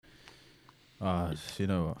You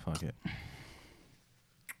know what? Fuck it.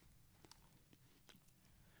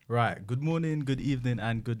 Right. Good morning, good evening,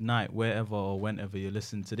 and good night, wherever or whenever you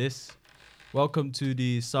listen to this. Welcome to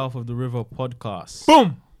the South of the River podcast.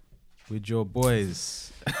 Boom! With your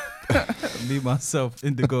boys. Me, myself,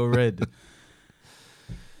 Indigo Red.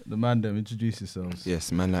 The man, them, introduce yourselves.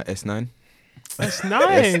 Yes, man, like S9.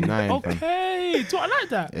 S9. S9, Okay, so I like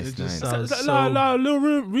that. It S9. just Is sounds that so... like a little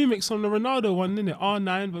remix on the Ronaldo one, isn't it?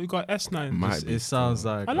 R9, but we got S9. Might be It sounds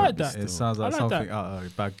like... I like that. It sounds like I like something that. out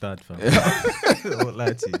of Baghdad, fam. I won't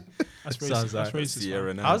lie to you. That's It racist. sounds That's like racist. Sierra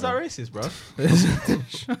man. Nevada. How's that racist, bro?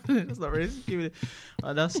 That's not racist. Give it.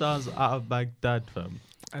 That sounds out of Baghdad, fam.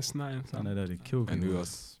 S9. I know that they killed And people. who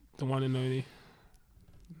else? The one and only.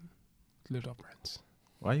 Lived up Rents.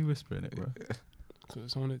 Why are you whispering it, bro?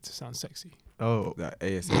 Because I want it to sound sexy. Oh, That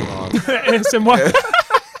ASMR. ASMR.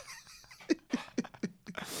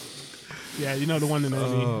 Yeah, you know the one and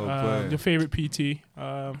only. Oh, boy. Your favorite PT.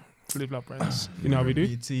 Live up Rents. You know how we do.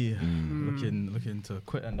 BT Mm. looking to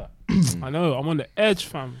quit and that. I know. I'm on the edge,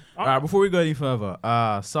 fam. All right, before we go any further,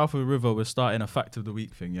 South of the River, we're starting a fact of the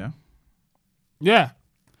week thing, yeah. Yeah.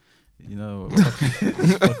 You know,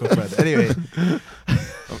 fuck off, Fred. Anyway,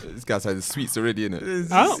 This guy's had the sweets already, innit?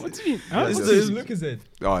 Huh? What do you mean? Huh? It's What the- do it's you- look as it.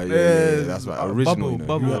 Oh, yeah, that's right. Original,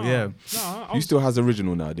 Bubble, you know. yeah. Nah, Who still has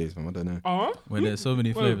original nowadays, man? I don't know. Uh-huh. There's so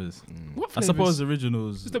many Well, flavors. What I flavors? suppose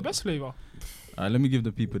originals. It's the best flavor. Let me give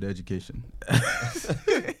the people the education.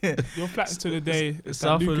 Your facts to the day is that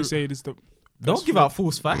South of- Lucozade is the Don't best give flavor. out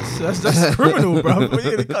false facts. That's criminal, bro.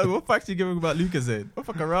 What facts you giving about Lucozade? What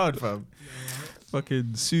fuck around, fam?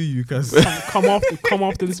 Fucking sue you, cuz. come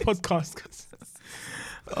after this podcast. 'cause-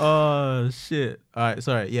 Oh shit! All right,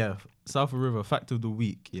 sorry. Yeah, South of River fact of the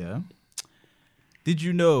week. Yeah. Did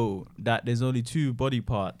you know that there's only 2 body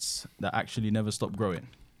parts that actually never stop growing?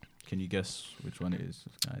 Can you guess which one it is,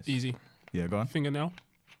 guys? Easy. Yeah, go on. Fingernail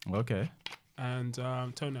Okay. and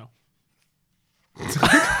toenail.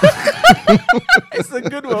 It's a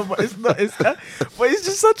good one, but it's not. But he's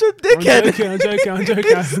just such a I'm dickhead.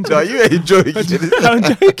 joking. No, you ain't enjoying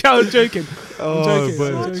it. I'm joking. Oh, joking.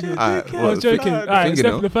 boy. I'm joking. Alright, I'm well, joking. All right,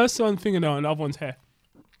 fingernail? the first one fingernail and the other one's hair.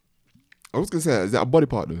 I was going to say, is that a body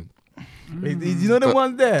part, though? You know the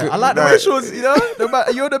one there. I like the Right. rituals. You know,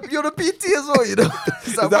 you're the PT as well. You know, is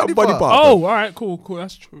Is that a body part? Oh, all right, cool.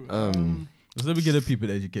 That's true. So let me get the people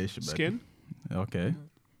the education, man. Skin. Okay.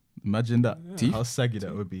 Imagine that. Teeth? How saggy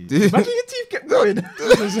that would be. Teeth? Imagine your teeth kept going.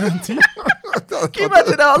 Teeth. Can you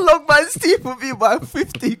imagine how long my teeth would be by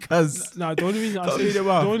 50? Cause No, the only reason I Can't say read them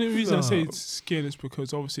out. I say it's skin is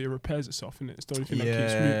because obviously it repairs itself, and it's the only thing that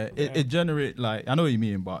keeps yeah, moving. it generate like I know what you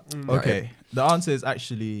mean, but okay. The answer is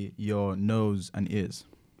actually your nose and ears.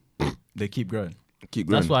 They keep growing. Keep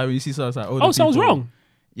growing. That's why when you see something like older Oh, sounds people- wrong.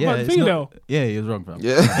 Yeah, About the it's fingernail? not- yeah, he was wrong, fam.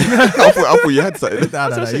 Yeah. I thought you had something.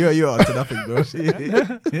 Nah, you're on to nothing, bro.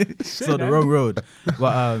 It's on the wrong road.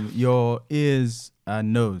 But your ears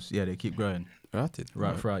and nose, yeah, they keep growing right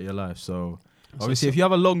throughout your life. So obviously, if you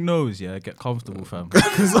have a long nose, yeah, get comfortable, fam.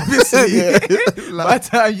 Because obviously, by the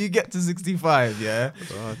time you get to 65, yeah.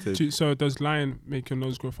 So does lying make your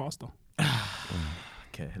nose grow faster?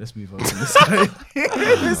 Okay, let's move on. To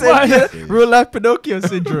this real life Pinocchio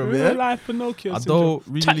syndrome, Real yeah. life Pinocchio I syndrome.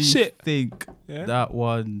 don't Chat really shit. think Yeah? that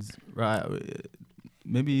one's right.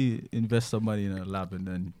 Maybe invest some money in a lab and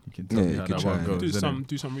then you can tell Yeah, me you how can that try one and goes.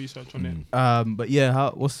 Do some research on it. But yeah,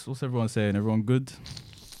 what's everyone saying? Everyone good?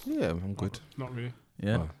 Yeah, I'm good. Not really.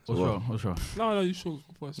 Yeah. Oh, so What's what? wrong? What's wrong? No, you sure?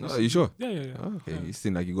 First. No, are you sure? Yeah. Oh, okay, Yeah. you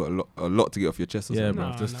seem like you got a lot to get off your chest or Yeah, something.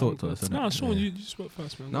 bro. Just talk to us, innit? No, Sean, Yeah. you spoke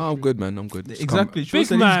first, man. No, I'm good, man. I'm good. Just Exactly. Sean Big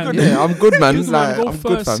said he's man. good. Yeah, I'm good, man. Big man, Like, go I'm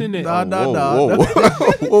good, first, fam. innit? Nah, nah,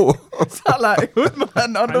 Whoa. Sound like hood man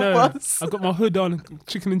on I the know. bus. I got my hood on,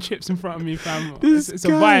 chicken and chips in front of me, fam. This It's a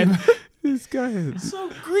guy. vibe. This guy is. So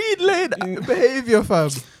green lane behavior, fam.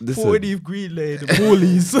 Listen. 40 green lane,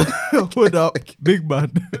 bullies, hood up, big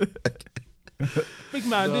man. Big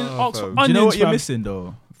man, No, didn't ask for fam. Do you know what onions, you're fam. missing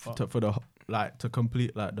though? To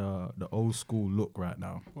complete like the old school look right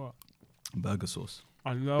now. What? Burger sauce.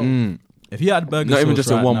 I know. Mm. If you had burger Not sauce even just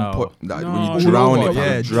right in one now, pot. Like No, when all you drown over, it, yeah,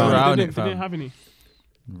 fam. drown Drown they it. it, didn't fam. have any.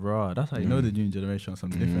 Bruh, that's how you know the new generation.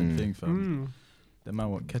 Some different thing, fam. Mm. The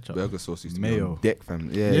man want ketchup. Burger sauce used to be Mayo. on deck, fam.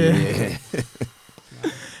 Yeah.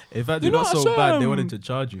 In fact, You it know, got I so saw, bad they wanted to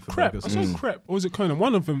charge you for Crep. burger I sauce. saw Crep. Or was it Conan?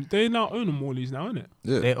 One of them. They now own the Morleys now, innit?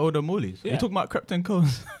 Yeah. They owe the Morleys. Yeah. You talking about Crepton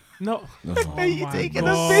Cones? No. No. Oh You my taking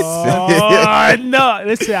a God. No,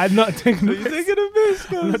 listen, I'm not taking the You piss. taking a piss,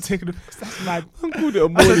 I'm not taking the piss. That's mad. I called it a I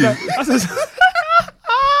said Morley. that- I said-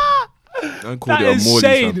 I called That it a is Morley,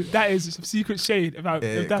 shade. fam. That is secret shade. If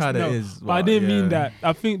It that's kinda no. is, But I didn't mean yeah. that.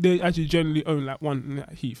 I think they actually generally own like one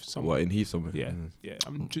in Heath somewhere. What, in Heath somewhere? Yeah, Mm.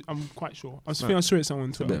 yeah. I'm quite sure. I Right. think I saw it somewhere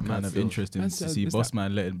on Twitter. bit Man of Still. interest in That's, to see it's boss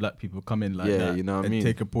man letting black people come in like Yeah, that, you know what I and mean?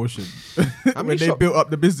 take a portion How when many they shop- built up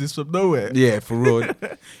the business from nowhere. Yeah, for real.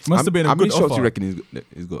 Must have been a How many good shops offer, you reckon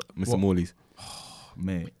he's got, Mr. What? Morley's?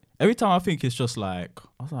 mate. Every time I think it's just like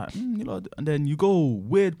I was like, you know, and then you go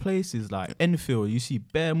weird places like Enfield, you see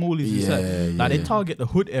bare Morleys. Yeah, like they yeah. target the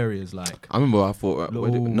hood areas. Like, I remember I thought,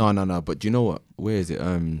 Little- no. But do you know what? Where is it?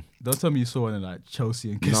 don't tell me you saw one in like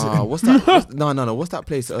Chelsea and Kissing. Nah, what's that? No. What's that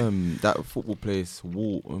place? That football place,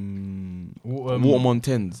 Walton on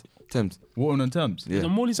Thames. Walton on Thames. Yeah, There's a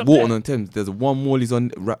Morley's up Walton there. on Thames. There's one Morley's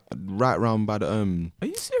on right round by the Are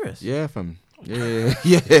you serious? Yeah, fam. Yeah.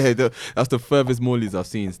 That's the furthest Morley's I've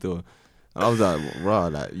seen still. And I was like, wow,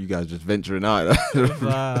 like you guys just venturing out.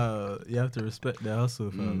 Wow, you have to respect their hustle,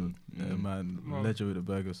 fam. Yeah, man, Wow. legend with the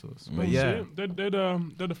burger sauce. Mm. But yeah,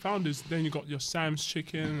 they're the founders. Then you got your Sam's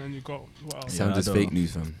Chicken, and you got what else? Yeah, Sounds I just don't fake know.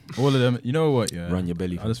 news, fam. all of them. You know what? Yeah, Run your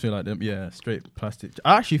belly. I Fam. just feel like them. Yeah, straight plastic.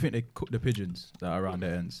 I actually think they cook the pigeons that are around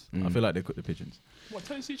their ends. I Mm. feel like they cook the pigeons. What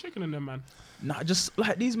Tennessee Chicken in there, man? Nah, just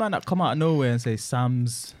like these man that come out of nowhere and say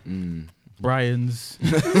Sam's, Mm. Brian's.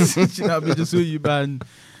 You know what I mean? Just who you man,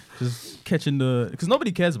 just catching the because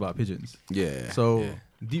nobody cares about pigeons. Yeah. So yeah.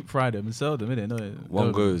 deep fry them and sell them, innit? No, One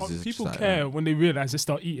no, goes. Oh, is people just like, care when they realize they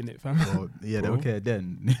start eating it, fam. Well, yeah, they Bro. don't care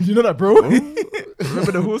then. You know that, bro?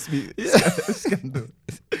 Remember the horse meat scandal?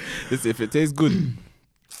 Listen, if it tastes good,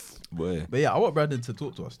 boy. But yeah, I want Brandon to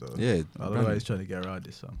talk to us though. Yeah. I don't know why Brandon, he's trying to get around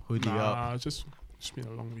this. Hoodie up. Nah, just been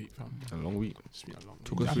a long week, fam. a long week. It's been a long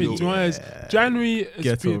Took week. us I a think little- January has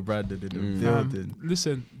Ghetto been. Brandon in the Mm. building.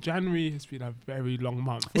 Listen, January has been a very long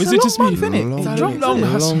month. It's Is a it long just month, me? innit? Long, It's a long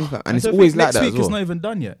hustle. and I it's don't always think like next that week as well. it's not even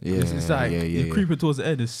done yet. Yeah, it's like yeah, you're yeah. creeping towards the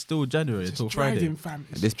end. It's still January It's until Friday. dragging, fam.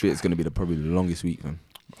 It's This bit's gonna be probably the longest week, man.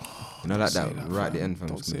 You know, like say that, that, right at the fam. end, fam.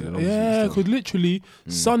 Don't It's gonna say be the that. longest Yeah, week because still. literally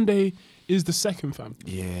Sunday is the second, fam.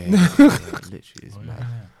 Yeah, literally, it's mad.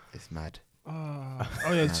 It's mad.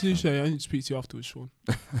 Oh yeah, Tuesday. I need to speak to you afterwards, Sean.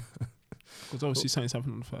 Because obviously something's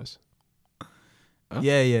happened on the first. Huh?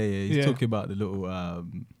 Yeah. He's Yeah. talking about the little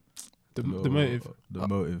The little- motive. The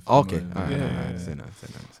motive. Okay, the motive. alright, Yeah, alright, yeah, say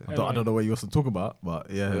yeah. that. I don't know what you wants to talk about, but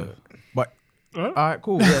yeah. Yeah. But Huh? all right,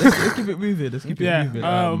 cool. Yeah, let's keep it moving. Let's keep it Yeah.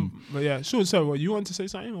 moving. But yeah, Sean. So, what you want to say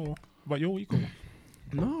something or about your week? Or?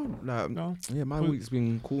 No, like, No. yeah, my Well- week's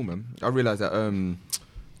been cool, man. I realized that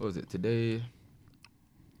what was it today?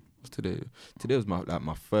 What's today? Today was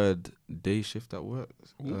my third day shift at work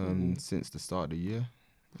Ooh. since the start of the year.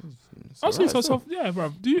 It's I was saying to alright still. myself, yeah,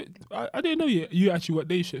 bro. I didn't know you actually work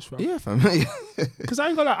day shifts, bro. Yeah, fam. Because I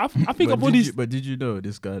ain't gonna lie, I think but, I've already. but did you know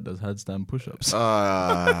this guy does handstand push-ups?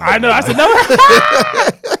 I know. I said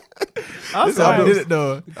no. I didn't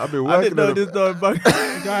know. I've been I working didn't know on this dog back.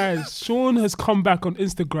 Guys, Sean has come back on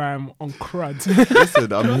Instagram on crud.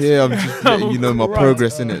 Listen, I'm here. I'm just letting you know my Right.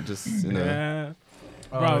 progress in it. Just you know. Yeah,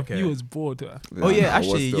 Oh, bro. okay. He was bored. Oh yeah, I was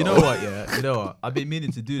actually, you still- know what? Yeah, you know what? I've been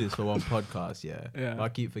meaning to do this for one podcast. Yeah, Yeah. But I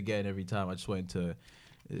keep forgetting every time. I just wanted to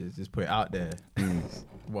just put it out there.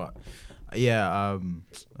 What? Yeah,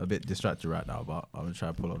 a bit distracted right now, but I'm gonna try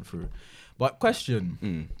to pull on through. But question: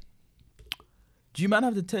 Mm. do you man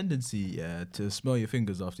have the tendency, to smell your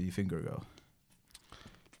fingers after you finger a girl?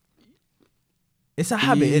 It's a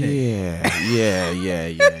habit, innit?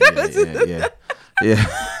 Yeah.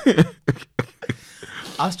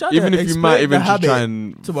 I was trying Even to if you explain might the even just habit try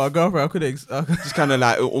and to my girlfriend, I couldn't. just kind of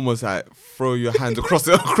like almost like throw your hands across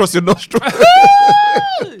your nostril.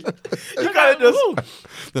 You kind of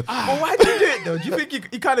just. But why do you do it though? Do you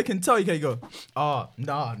think you kind of can tell? You can go, oh,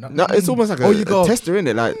 no. No, it's almost like Oh, a you go, tester, isn't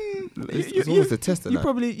it? Like it's almost a tester. You like.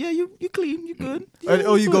 probably, you clean, you good. Yeah,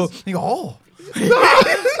 Or you of go, course. oh.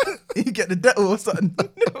 You get the devil or something.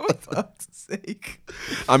 For fuck's sake.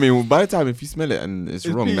 I mean, by the time if you smell it and it's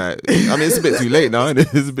wrong, peak. like, I mean, it's a bit too late now. Isn't it?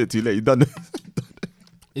 It's a bit too late. You done it.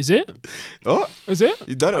 Is it? Oh, Is it?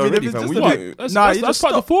 you done it I mean, already, if it's fam. just What a you bit- do? That's, Nah, that's, you that's just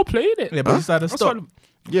part of the foreplay, isn't it? Yeah, but you decided to That's stop. part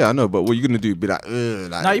of- Yeah, I know, but what you gonna do? Be like,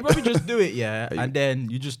 like Now you probably just do it, yeah, you- and then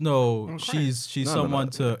you just know I'm she's No,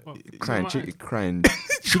 someone to. crying, Chicken. crying.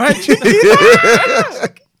 Try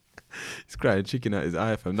He's crying chicken at his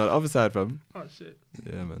eye, fam. No, the other side, fam. Oh shit.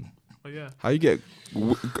 Yeah, man. Oh yeah. How you get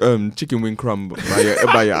chicken wing crumb by your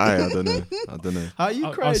eye? I don't know. How you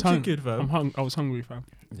I crying was hung- chicken, fam? I was hungry, fam.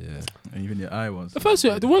 Yeah. And even your eye was.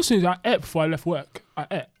 The worst thing is I ate before I left work. I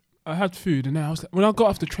ate. I had food, and then I was like, when I got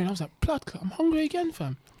off the train, I was like, blood clot, I'm hungry again,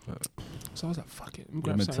 fam. So I was like, fuck it. Let me Your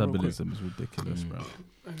grab something real quick. metabolism is ridiculous, Mm. bro.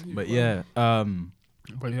 And you- But well, yeah,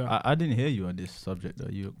 But yeah. I didn't hear you on this subject though.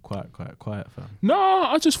 You were quite quiet, fam. No,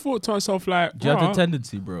 I just thought to myself like, Do you have the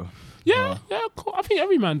tendency, bro? yeah, cool. I think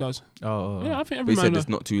every man does. Oh. Yeah, I think But every you man said does. it's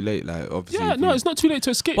not too late. Like obviously. Yeah, no, it's not too late to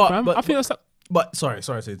escape, fam. I think that's like, But sorry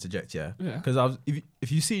to interject, yeah. Because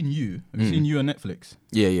if you've seen you on Netflix?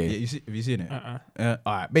 Yeah. Have you seen it? All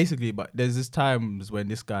right, basically, but there's this times when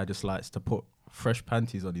this guy just likes to put fresh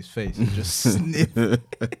panties on his face and just sniff.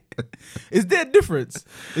 Is there a difference?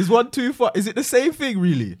 Is one too far? Is it the same thing,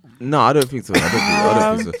 really? No, I don't think so.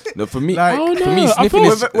 I don't think so. No, for me, Like, for me, sniffing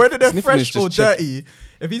is whether they're sniffing fresh is or just check. dirty,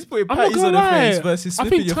 if he's putting I'm not panties gonna on the lie. face versus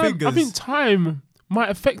sniffing your fingers. I think time might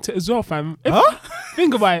affect it as well, fam. Huh?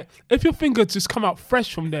 Think about it. If your finger just come out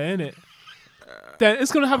fresh from there, innit? Then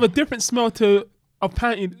it's gonna have a different smell to a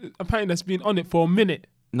panty that's been on it for a minute.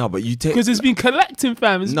 No, but you take Because it's been collecting,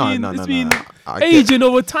 fam. It's been I get- aging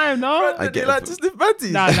over time, no? I get you like it. to sniff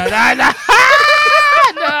panties? Nah.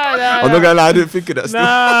 I'm not gonna lie, I didn't think of that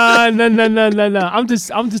stuff. No. I'm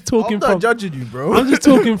just talking I'm not from. judging you, bro. I'm just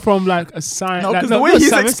talking from like a science. No, like, because no, the way not he's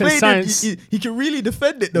science, explaining, science. he can really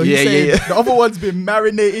defend it though. Yeah, He's saying yeah. the other one's been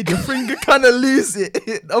marinated, your finger kind of lose it.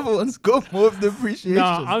 The other one's got more of the appreciation. No,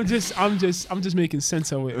 I'm just making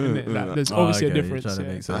sense of it. innit? Like, there's obviously a difference.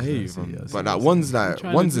 Yeah. I hear you, I see, fam. I see. But that one's like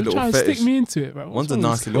You're one's a little trying to fetish. stick me into it, bro. One's a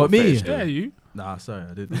nasty little What, me? fetish. Yeah, though. you. Nah, sorry,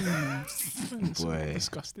 I didn't. Boy.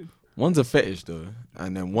 Disgusting. One's a fetish though,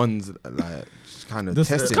 and then one's like kind of This-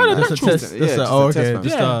 testing. It's kinda like, natural. Test, Yeah, this just oh, a okay. test, man.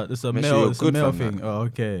 Just Yeah. it's a Make sure male, you're it's a good male from thing. that. Oh,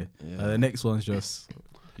 okay. Yeah. The next one's just.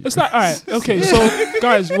 It's like, all right, okay. So,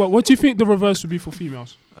 guys, what do you think the reverse would be for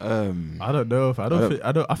females? I don't know if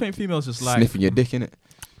I think females just like. Sniffing your dick, innit?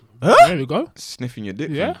 There we go. Sniffing your dick.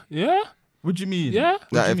 Yeah, fam. yeah, What do you mean? yeah.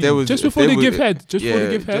 What Like do if you there mean? was Just if before there they was- give head. Just before they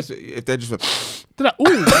give head. If they're just They're like,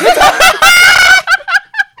 ooh.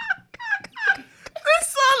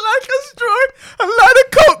 Sound like a straw, a line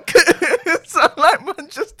of coke. Sound like man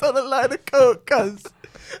just done a line of coke, cuz.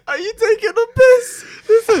 Are you taking the piss?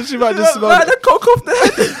 Listen, she might just smell line it. of coke off the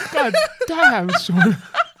head. God damn, Sean.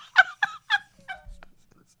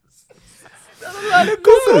 Line of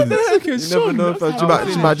coke off the head. Okay, You Sean, never know if that's she how might, it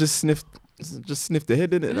she is. might just sniff the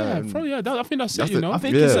head in it. Yeah, probably, yeah. I think that's it, That's you it. know. I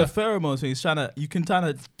think it's Yeah. a pheromone thing. It's you can kind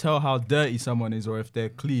of tell how dirty someone is or if they're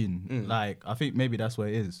clean. Mm. Like, I think maybe that's what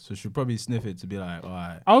it is. So she'll probably sniff it to be like, all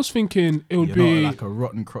right, I was thinking it would you're be. not like a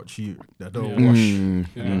rotten crotch you that don't Yeah.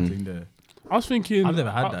 wash. Yeah. Anything there. I was thinking. I've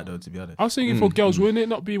never had that though, to be honest. I was thinking for girls, wouldn't it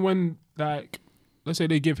not be when, like, let's say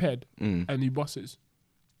they give head Mm. and he bosses,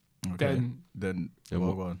 Okay. then Yeah, well,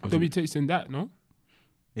 what- go on. they'll be tasting that, no?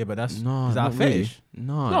 Yeah, but that's No, is that a not really. fetish?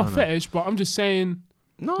 No, Not no, a fetish, but I'm just saying,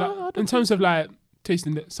 No, like, I don't in terms of like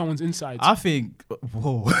tasting someone's insides. I think.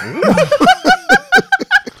 Whoa.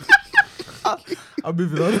 I'm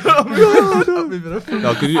moving on. I'm moving on.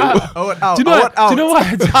 No, 'cause you, I want out. Do you know I what? want out. Do you know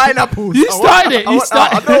what? Pineapples. You I want started out. it. I You want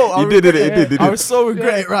started out. I know. I you did regret it. You did I it. was so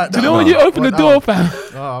regret right now. Do you know when you open the door, fam?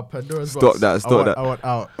 Oh, Pandora's Stop box. that, stop that. I want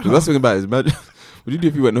out. The last thing about it is, imagine, what do you do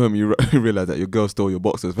if you went home and you realize that your girl stole your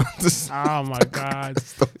boxers? Just Oh my god.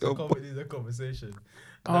 stole your Comedy is a conversation.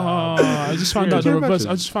 Oh, I just found out Can the you reverse.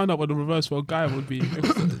 imagine? I just found out what the reverse for a guy would be.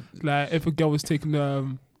 If a girl was taking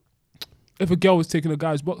if a girl was taking a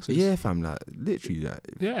guy's boxes. Yeah, fam, like literally, like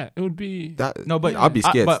Yeah, it would be. that. No, but I'd be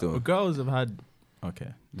scared but still. girls have had. Okay.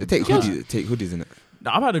 They take Yeah. hoodies in it.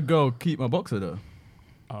 I've had a girl keep my boxer though.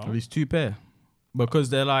 Oh. At least 2 pair. Because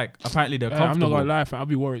they're like apparently they're Yeah, I'm not comfortable. gonna lie, fam. I'll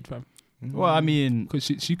be worried, fam. Well, I mean, Because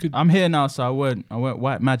she could. I'm here now, so I weren't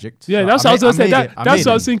white magic. Yeah, so that's what I was gonna say. made it. That's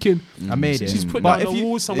what I was thinking. I made it. She's putting But that on if the you-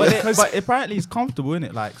 wall somewhere. But, because- but apparently it's comfortable,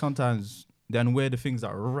 innit? Like sometimes then wear the things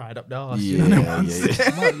that ride up the arse. Yeah, you know what yeah, I'm yeah.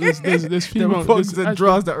 saying? Man, there's Them female. boxers There's, and actually,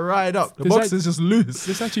 drawers that ride up. The there's boxers just loose.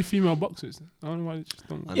 there's actually female boxers. I don't know why they just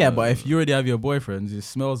don't. I Yeah, know. but if you already have your boyfriend, it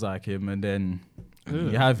smells like him, and then Yeah.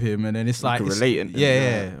 you have him, and then it's like can it's- relate and-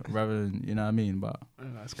 yeah, rather than you know what I mean. But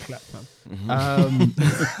That's clap, man. um,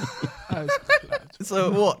 That's clap.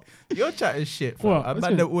 so what? You're chatting shit. Fam. What? I What's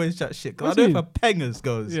man it? that always chat shit. 'Cause What's I know it? if a pengers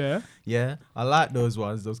goes. Yeah. Yeah, I like those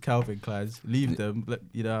ones, those Calvin Kleins. Leave them.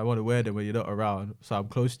 You know, I want to wear them when you're not around, so I'm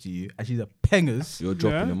close to you. And she's a pengers. You're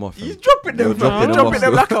dropping Yeah. them off. He's fam. dropping them, You're fam. dropping You're them dropping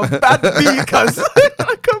them off. like a bad bee, cuz.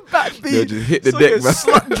 Like a bad bee. Yeah, just hit the so deck, you man.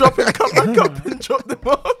 slut drop it, come back up and drop them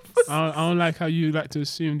off. I don't like how you like to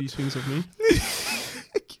assume these things of me.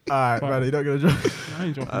 Alright, But- man, you're not gonna drop. I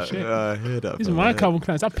ain't dropping shit. I hear that. These are fam. my Calvin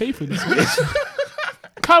Kleins. I pay for this.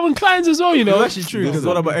 Calvin Kleins as well, you know. It's actually true because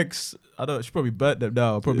one of my ex, I don't. She probably burnt them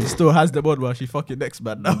now. Probably still has them on while she fucking next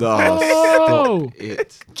man now. Nah, Oh, stop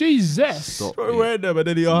it. Jesus. Stop Probably it. wearing them, and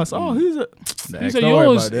then he asks, "Oh, who's it?" These are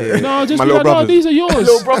yours. No, just My be little like, no, brothers. these are yours.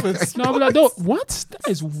 Little brothers. No, I'll be like, no, what? That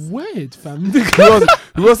is weird, fam.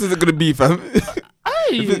 Who else is it gonna be, fam?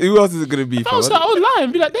 Who else is it gonna be? If I was like, I would lie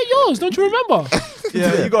and be like, they're yours. Don't you remember?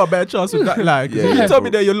 Yeah, you got a better chance with that. Like, Yeah, you yeah, told me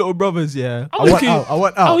bro. they're your little brothers. Yeah, I'm I want looking- out. I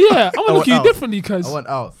want out. Oh yeah, I'm gonna look at you out. differently because I want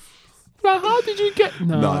out. like, how did you get?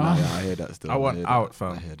 No, No, yeah, I hear that still. I want hear out, that.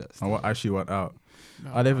 fam. I hear that. I Still. actually want out.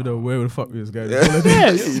 I never know where the fuck we was going. Yeah,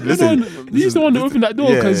 Listen, he's the one that opened that door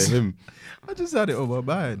Yeah, because him. I just had it on my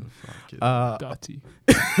mind. dirty.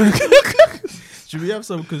 Should we have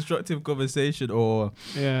some constructive conversation or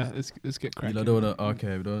Yeah, let's get you cracking. know, don't wanna,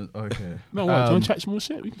 okay, we don't okay. No, what? Do you want to chat more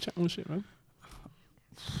shit? We can chat more shit, man.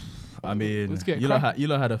 I mean, Let's get you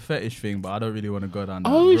lot had a fetish thing, but I don't really want to go down that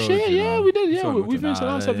Oh road, shit, you yeah, know? we did. Yeah, So we finished the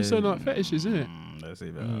last nah, episode on fetishes, isn't it? Let's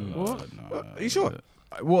leave it. What? Are you sure?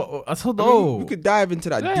 What? I don't I know. mean, we could dive into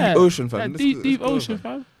that Yeah, deep ocean, fam. That Let's deep go, ocean,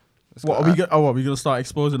 fam. fam. Let's What go. are we? Are we gonna start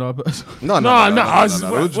exposing our? No. I was-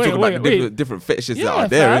 We're just wait, talking about wait. the different fetishes that Yeah, are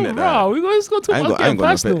there, fam, innit? bro. We're going to talk I ain't about got no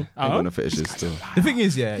personal. I ain't got no fetishes still. The thing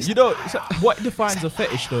is, yeah, you know, what defines a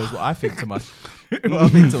fetish though is what I think to myself. What I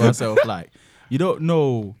think to myself, like, you don't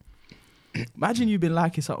know. Imagine you've been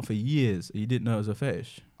liking something for years and you didn't know it was a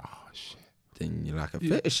fetish. Oh shit. Then you're like a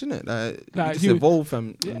fetish, innit? Like Like you just you- evolve,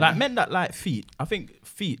 fam. Yeah. Like men that like feet, I think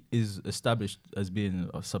feet is established as being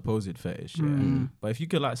a supposed fetish. Yeah. Mm. But if you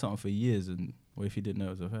could like something for years, and what if you didn't know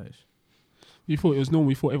it was a fetish? You thought it was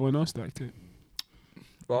normal. You thought everyone else liked it.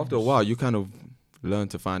 But after a while, you kind of learn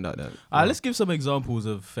to find out that Let's give some examples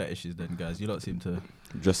of fetishes then, guys. You don't seem to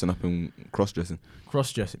dressing up and cross-dressing.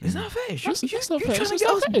 cross-dressing. Is that a fetish? That's not fetish. trying to That's get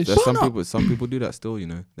not us- fetish. There's Shut up. some people do that still, you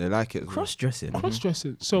know. They like it. as well. Cross-dressing.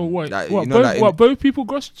 Cross-dressing. So what? Like, What? you know, Both, like in- what? Both people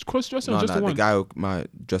cross-dressing or No, just the the one? guy who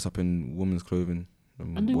might dress up in women's clothing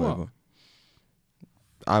And do what? whatever.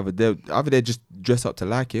 Either they just dress up to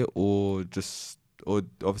like it, or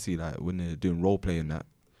obviously like when they're doing role play and that.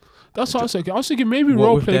 That's what I was thinking. I was thinking maybe What,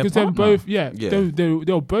 role with play their because they're partner? both. Yeah. Yeah.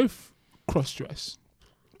 They'll both cross-dress.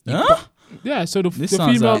 Huh? Yeah. So the This the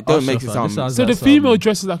sounds female. like Don't Usher, make it fam. sound- This sounds So like the female some-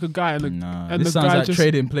 dresses like a guy and the Nah, and this the sounds guy like just.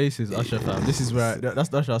 trading places, Usher fam. This is where that's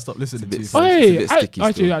the Usher I stopped listening It's a to. bit fam. It's a Hey, bit sticky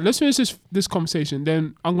actually, still. yeah, let's finish this conversation.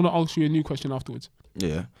 Then I'm gonna ask you a new question afterwards.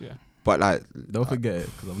 Yeah. Yeah. But like, Don't forget it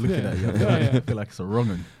because I'm looking Yeah. at you. Yeah, I feel like it's a wrong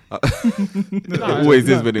one. it always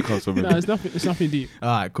is when it comes from him. No, it's nothing. It's nothing deep. All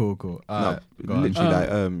right, cool. All No, right, go on.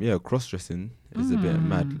 literally, like, cross dressing is a bit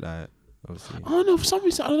mad. Like, obviously, Oh no, for some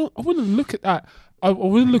reason I wouldn't look at that. I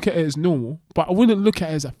wouldn't look at it as normal, but I wouldn't look at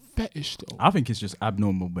it as a fetish though. I think it's just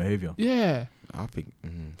abnormal behavior. Yeah. I think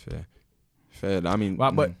fair. I mean,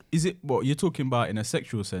 Right, but is it what you're talking about in a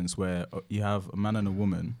sexual sense where you have a man and a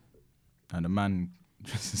woman, and a man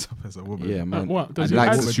dresses up as a woman? yeah, man, what? Does I he like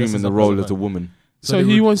add- assuming the role as a woman. So they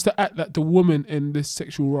he would- wants to act like the woman in this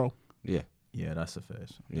sexual role. Yeah, Yeah, that's a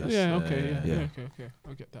fetish. Yeah. That's, Yeah. Okay. Yeah. yeah. Okay.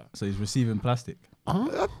 I get that. So he's receiving plastic.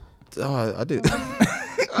 Huh? I did.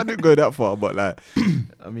 I didn't go that far, but like,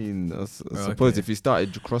 I mean, I suppose Okay. if you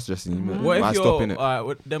started cross dressing, you What might if stop you're in it.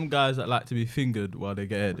 with them guys that like to be fingered while they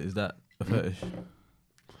get head? Is that a fetish?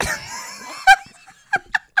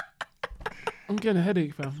 I'm getting a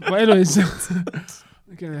headache, fam. But anyways,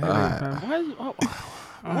 I'm getting a headache, fam. Why?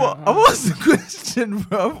 What? What's the question,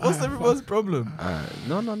 bro? What's everyone's problem?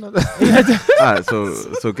 No. Alright,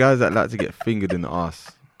 so guys that like to get fingered in the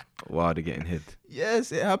ass while they're getting hit.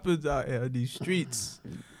 Yes, it happens out here on these streets.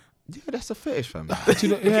 Yeah, that's a fetish, fam. Do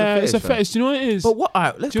you know, yeah, it's a fam. fetish. Do you know what it is? But what?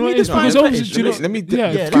 Let's Do you know what it is? define Because fetish. obviously, do you know? Let me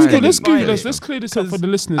yeah, yeah, Google, let's let's define Google it. this. Let's clear this up for the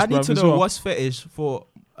listeners, I need bruv, to as know well. what's fetish for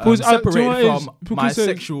Because do you know separated what it is? from Because, my do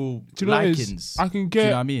sexual you know what it is? likings. I can Do you get.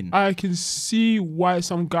 know what I mean? I can see why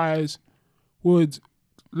some guys would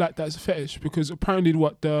like that as a fetish because apparently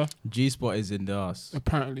G-spot is in the ass.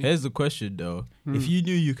 apparently Here's the question though: Hmm. if you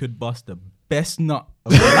knew you could bust the best nut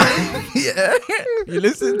of your life, yeah, you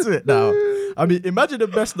listen to it now. I mean, imagine the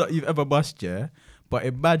best nut you've ever bust, yeah. But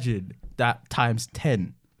imagine that times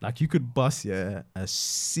 10. Like you could bust, yeah, a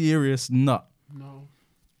serious nut, no.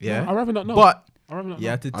 yeah. No, I'd rather not know. But I'd rather not you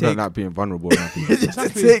know. have to I don't take. like being vulnerable. now. You have to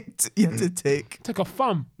Exactly. take. You have to take. Take a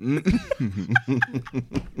thumb.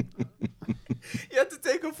 You have to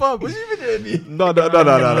take a thumb. What you been doing? No.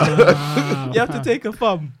 You have to take a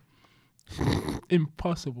thumb.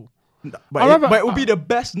 Impossible. But, I'd rather- but it will be the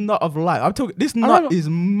best nut of life. I'm talking. This nut rather- is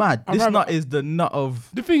mad. I'd This rather- nut is the nut of.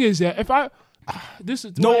 The thing is, yeah, if I this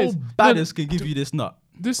is what it No is. baddest can give you this nut.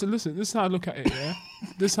 Listen, this is how I look at it, yeah?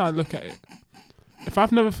 This is how I look at it. If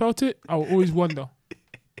I've never felt it, I will always wonder.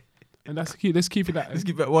 And let's keep it that. Let's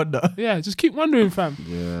keep it one nut. Yeah, just keep wondering, fam.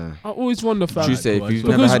 Yeah. I always wonder, fam. True say, go if on, you've go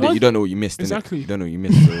on. never Because had it, once- you don't know what you missed. innit? Exactly. You don't know what you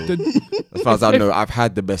missed. So, The- as far as I if- know, I've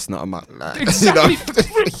had the best nut of my life. Exactly.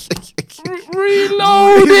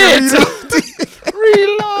 Reload it.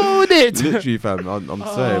 Reload it. Literally, fam. I'm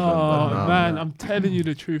sorry, Oh man, I'm telling you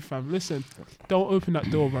the truth, fam. Listen, don't open that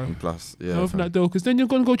door, bro. Plus, yeah. Don't open that door, because then you're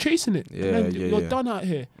gonna go chasing it. Yeah, And then yeah, you're yeah. done out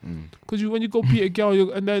here. Because when you go beat a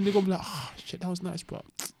girl, and then you're gonna be like, oh shit, that was nice, bro.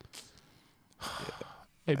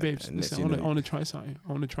 Hey babes, And next listen, thing I you want to try something.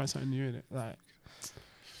 I want to try something new in it. Like,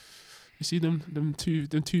 you see them two.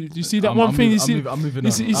 You see that one thing? I'm moving You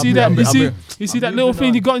on. see I'm that? moving- You see I'm that little moving thing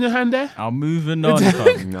on. you got in your hand there? I'm moving on.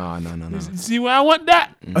 fam. No. You see where I want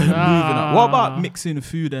that? I'm moving on. What about mixing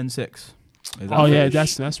food and sex? Is that Oh yeah,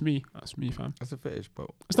 fetish? that's me. That's me, fam. That's a fetish, bro.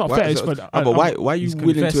 It's not Why- fetish, so- but but why are you he's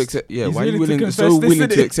willing to confessed. accept? Yeah, He's why are you willing to willing confess so this, willing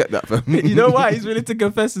innit? to accept that, fam? You know why he's willing to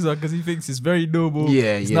confess this one? Because he thinks it's very noble.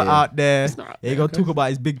 Yeah, it's yeah, not yeah. out there. It's not out He there, gonna talk about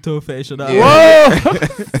his big toe fetish or that. Yeah.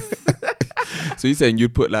 Whoa! So you're saying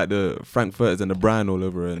you'd put like the Frankfurters and the brine all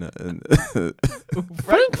over and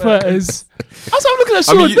Frankfurters. That's what I'm looking at.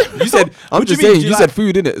 I mean, Sean. you said. I'm What do you just mean? saying. Do you You like- said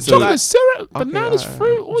food, innit? So Chocolate syrup, bananas, alright.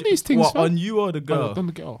 fruit, all these things. What, fam. on you or the girl? On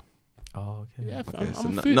the girl. Oh, okay. Yeah, fam. okay, so I'm a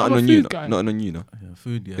not food, not I'm a on you, food guy. not on you, no. Yeah,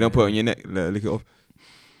 food, yeah. You don't put it on your neck, lick it off.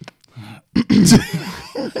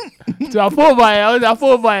 So I thought about it.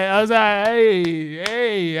 I was like,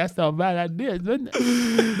 hey, that's not a bad idea, isn't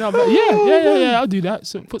it? No, but yeah, I'll do that.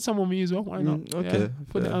 So put some on me as well. Why not? Okay, Yeah.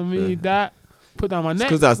 Put it fair, on me. fair. That. Put that on my neck.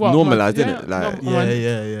 Because that's What, normalized, my- isn't it? Like, on my,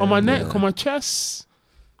 yeah. on my neck, on my chest,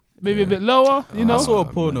 maybe a bit lower. You know, I saw a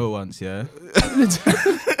porno once, yeah.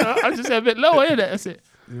 I just said a bit lower. Yeah, that's it.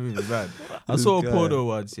 Really bad. I saw a guy. porno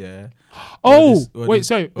once, yeah. Oh, this- wait,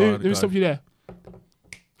 sorry. oh, Let me stop you there.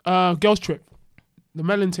 Girls trip, the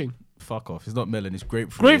melon thing. Fuck off. It's not melon, it's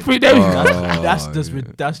grapefruit. Grapefruit, there we go.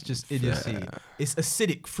 That's just idiocy. It's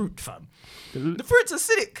acidic fruit, fam. The The fruit's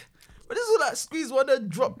acidic. But this is all that squeeze one and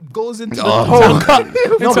drop goes into Oh, the whole cup.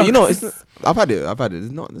 no, but you know, it's not, I've had it.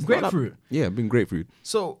 It's not Grapefruit. Yeah, been grapefruit.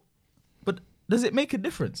 So, but does it make a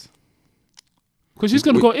difference? Because she's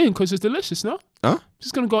gonna go in because it's delicious, no? Huh?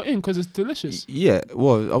 She's gonna go in because it's delicious. Yeah,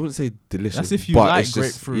 well, I wouldn't say delicious. That's if you but like it's just-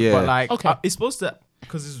 grapefruit. Yeah, But like, Okay. it's supposed to,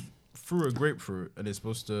 because it's through a grapefruit and it's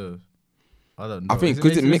supposed to, I don't know. I think Is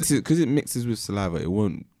because is it mixes with saliva, it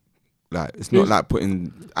won't. Like, it's not like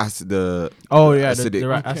putting acid. Oh yeah, the acidic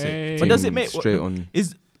right Okay. acid. But does it thing make straight on?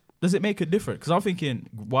 Does it make a difference? Because I'm thinking,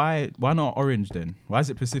 why not orange then? Why is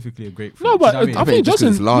it specifically a grapefruit? No, Do you but know what I mean? I think it just 'cause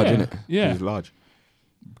doesn't. it's large, yeah. innit? Yeah. It's large.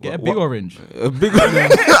 Get a big orange. A big.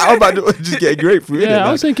 How about just get a grapefruit? Yeah, innit?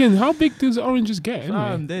 I was thinking, how big does oranges get? Fam,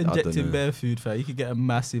 Anyway? they're I don't injecting know. bare food, fam. You could get a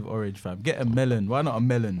massive orange, fam. Get a melon. Why not a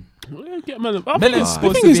melon? Yeah, get melon. I Melon's think,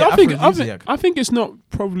 supposed the to thing is, be aphrodisiac. I think it's not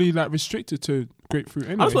probably like restricted to grapefruit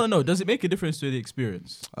anyway. I just want to know, does it make a difference to the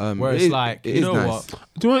experience? Where it it's is- like, it you is know nice. what?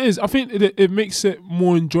 Do you know what it is? I think it makes it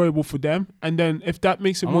more enjoyable for them, and then if that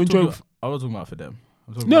makes it I'm more not talking enjoyable, about- I was talking about for them.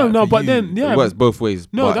 I'm talking no, about no, for but you. then yeah, It works both ways.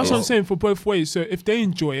 no, but that's what I'm it's- saying for both ways. So if they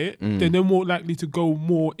enjoy it, then they're more likely to go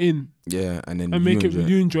more in Yeah, and then and make it enjoy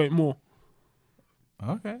you enjoy it more.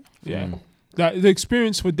 Okay. Yeah, like the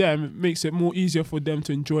experience for them makes it more easier for them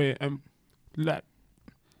to enjoy it and like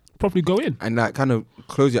properly go in. And like, kind of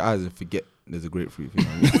close your eyes and forget there's a grapefruit. You know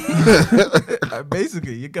what I mean?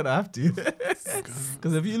 Basically, you're gonna have to.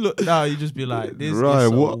 Because if you look now, you just be like, this Right, is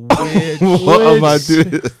some what- weird what am I shit.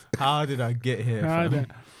 doing? How did I get here? fam?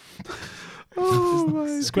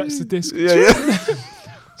 Scratch the disc. Yeah, yeah.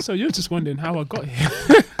 So you're just wondering how I got here.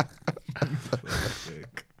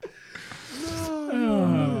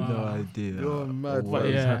 No idea. You're mad, What But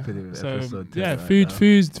is yeah, happening with so episode 10 yeah, right food, now?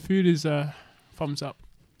 food is thumbs up.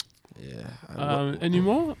 Yeah. Any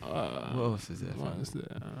more? What else is there? What is there?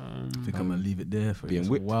 I think I'm gonna leave it there for Being you. It's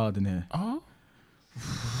whipped. wild in here. Oh,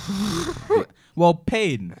 Well,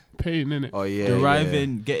 pain, pain in it. Oh yeah.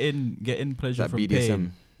 deriving, getting pleasure That from BDSM.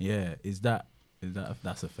 pain. Yeah,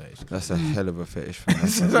 that's a fetish? That's a hell of a fetish. Fam.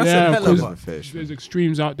 That's That's a a Yeah, hell hell of of a a fetish. There's fam.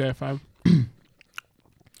 extremes out there, fam.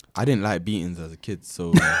 I didn't like beatings as a kid,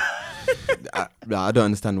 so I don't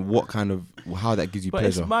understand how that gives you But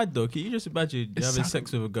pleasure. it's mad though. Can you just imagine you're It's having sad.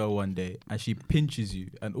 sex with a girl one day and she pinches you,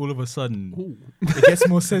 and all of a sudden Ooh. it gets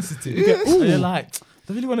more sensitive. And you're like,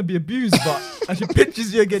 I really want to be abused, but and she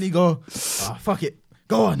pinches you again. You go, fuck it,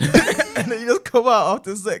 go on, and then you just come out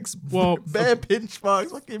after sex, Well, bare pinch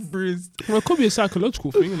marks, fucking bruised. Well, it could be a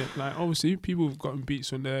psychological thing, innit? Like, obviously, people have gotten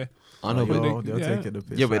beats when they're. I know, but They're yeah. taking the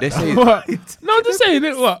piss. yeah, but right they now. say What? No, I'm just saying.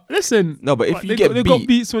 What? Listen. no, but if What, you they get got, they beat got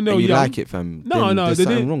beats when they and were you young. like it, fam, No, then no, there's they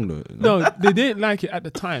something didn't. wrong though. No, they didn't like it at the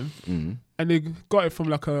time, Mm. and they got it from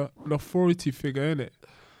like an authority figure, innit?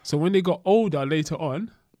 So when they got older later on,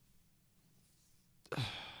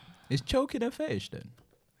 Is choking a fetish then?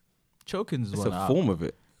 Choking's It's one a out. form of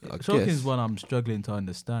it. choking is guess. one I'm struggling to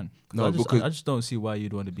understand. No, I because- just don't see why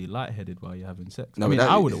you'd want to be lightheaded while you're having sex. No, I but mean, that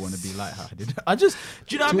I is- wouldn't want to be lightheaded. Do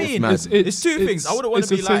you know what I It's mean? mad. It's two things. I wouldn't want it's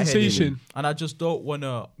to be a lightheaded, sensation. and I just don't want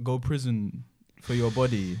to go prison for your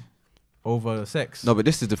body over sex. No, but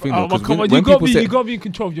this is the thing Oh, though. 'cause come on, when you got people to say- be in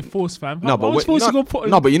control of your force, fam. No, How but am I when- supposed to go put?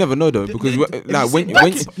 no, but you never know though because when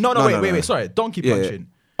Wait, sorry, donkey Yeah, yeah. punching.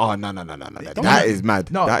 Oh no, that is mad.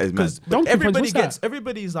 No, That is mad. because Donkey punch, what's that?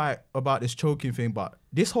 everybody's like about this choking thing, but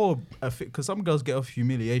this whole because some girls get off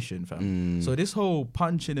humiliation, fam. So this whole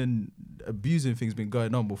punching and abusing thing's been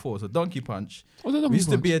going on before. So donkey punch What's a donkey used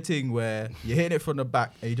to punch? be a thing where you hit it from the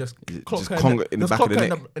back and you just clock just her conga in the back of the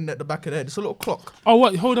neck. in the back of the head. It's a little clock. Oh,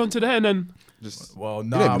 what? Hold on to the head and then. Just Well, don't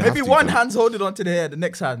nah, even maybe have to, one fam. hand's holding onto the head, the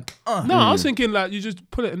next hand. No, I was thinking like you just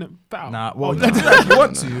put it in the bow. Nah, well, Oh, you do that if you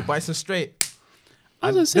want to, but it's a straight. I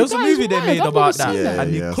And was there was a gonna say, movie that they is made mad. I've about never that, seen that.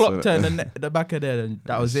 and Yeah, he I clocked saw her in that. the back of the head, and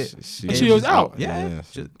that was it. And she was out. Yeah.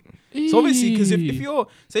 yeah. So obviously, because if Eee. you're,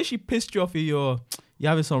 say she pissed you off, you're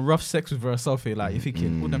having some rough sex with her or something, like you're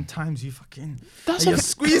thinking, all them times you fucking, That's and you're a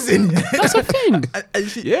squeezing, that's a thing.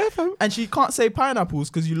 Yeah, fam. and she can't say pineapples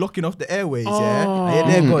because you're locking off the airways, Oh. yeah, and you're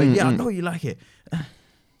there going, yeah, I know you like it.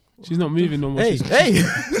 She's not moving no more. Hey, She's hey,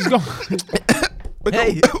 gone.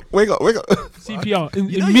 hey, Wake up. CPR.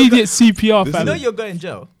 You know Immediate CPR, you fam. know you're going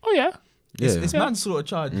jail. Oh yeah. It's Yeah. manslaughter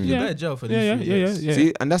charge. You're Yeah. going to jail for these Yeah, 3 yeah, years. yeah.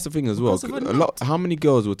 See, and that's the thing as well. Because of a A lot. How many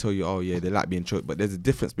girls will tell you, "Oh yeah, they like being choked," but there's a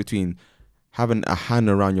difference between having a hand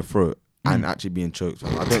around your throat and actually being choked.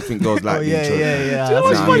 I don't think girls like being choked. Do you know That's what's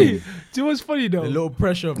what I funny? mean. Do you know what's funny though? A little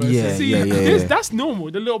pressure versus Yeah, See, yeah, this, yeah. that's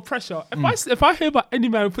normal. The little pressure. If I hear about any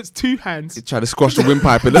man who puts two hands, Try to squash the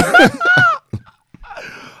windpipe.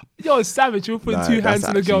 you're a savage. You'll put Nah, two that's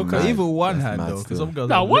hands in a girl. actually Cause mad. even one That's hand mad though, still. because some girls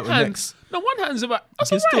no, have one little hand. necks. No, one hand's about.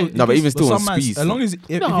 That's You can alright. No, but even still on some man- squeeze. as long as if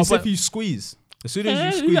Yeah. No, you say but- if you squeeze, as soon as Yeah,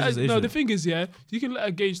 you squeeze, yeah, it's an no, issue. the thing is, yeah, you can let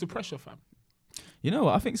her gauge the pressure, fam. You know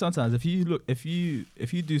what? I think sometimes if you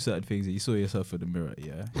do certain things and you saw yourself in the mirror,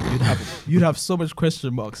 yeah, you'd have so much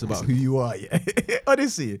question marks about who you are, yeah.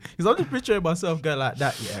 Honestly, because I'm just picturing myself going like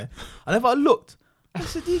that, yeah. And if I looked, I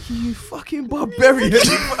said, Diki, you fucking barbarian.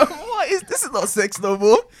 What is this? Is not sex no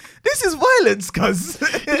more. This is violence, cuz.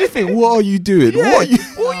 you think, what are you doing? Yeah, What are you?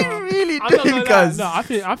 what are you really I'm not doing, gonna lie. cuz? No,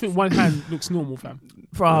 I think one hand looks normal, fam.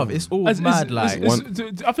 Bruv, it's all mad.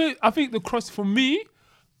 I think the cross for me,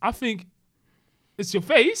 I think it's your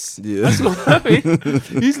face. Yeah. That's what I mean.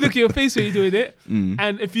 He's looking at your face when you're doing it.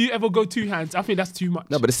 And if you ever go two hands, I think that's too much.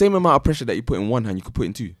 No, but the same amount of pressure that you put in one hand, you could put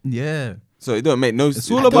in two. Yeah. So it don't make no. It's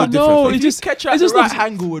all it about don't no, difference, it If just- you catch it at the just right looks-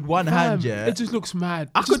 angle with one hand, yeah. It just looks mad.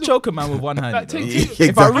 I It could just choke a man with one hand. Like, you know. take- If I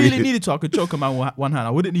Exactly. really needed to, I could choke a man with one hand. I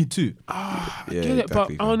wouldn't need two. yeah, get it,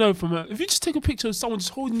 exactly, but I don't know. If you just take a picture of someone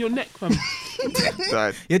just holding your neck, fam,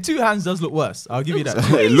 Right. Yeah, two hands does look worse. I'll give you that.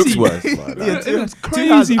 It looks Crazy. worse. But, Yeah, it looks two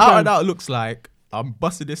hands crazy, out fam. and out looks like I'm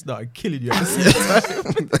busting this nut and killing you at the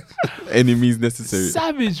same time. any means necessary.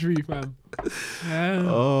 savagery, fam. Yeah.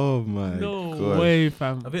 Oh my No god. way,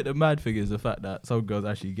 fam. I think the mad thing is the fact that some girls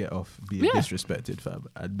actually get off being Yeah. disrespected, fam,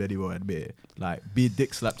 and many won't admit it. Like, be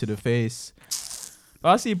dick slapped to the face.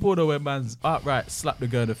 I see porno where man's outright slap the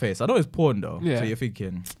girl in the face. I know it's porn though, Yeah. so you're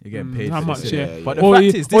thinking you're getting paid How for much? this, Yeah. innit? But the Or fact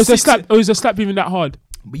is is, the this slap? Or is the slap even that hard?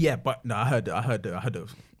 But yeah, but no, I heard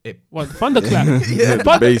it. What thunderclap?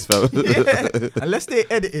 The base, fam. Yeah. Unless they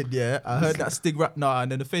edited, yeah. I heard that sting rap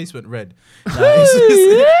and then the face went red. Like,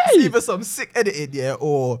 it's either some sick edited, yeah,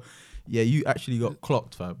 or yeah, you actually got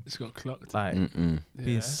clocked, fam. It's got clocked. Like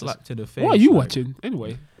being slapped in the face. What are you like, watching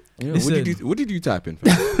anyway? Yeah, Listen. what did you type in?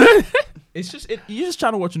 Fam? It's just you're just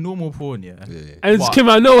trying to watch a normal porn, yeah. Yeah. And it just What? came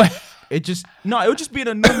out of nowhere. It would just be in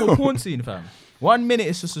a normal porn scene, fam. 1 minute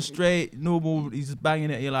it's just a straight normal. He's banging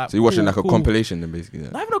it. You're like, So you're watching cool, like a cool. compilation, then basically. Yeah.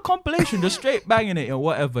 Not even a compilation, just straight banging it or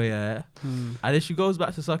whatever, yeah. And then she goes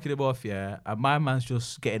back to sucking him off, yeah. And my man's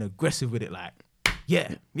just getting aggressive with it, like,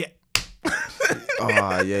 yeah.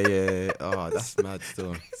 Oh yeah. Oh, that's mad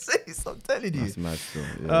still. I'm telling you. That's mad still.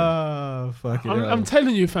 Yeah. Oh, fucking hell. I'm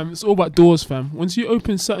telling you, fam. It's all about doors, fam. Once you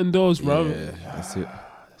open certain doors, bro, Yeah, that's it.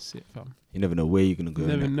 that's it, fam. You never know where you're gonna go. You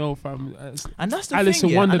never innit? know, fam. And that's the Alice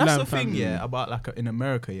thing, in yeah. And that's Wonderland, the thing, fam. yeah, about like in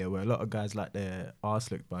America, yeah, where a lot of guys like their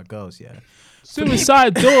arse licked by girls, yeah.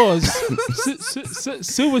 Suicide doors.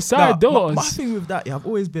 Suicide Now, doors. My thing with that, yeah, I've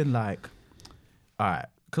always been like, all right,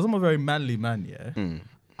 because I'm a very manly man, yeah.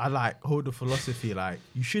 I like hold the philosophy like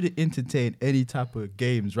you shouldn't entertain any type of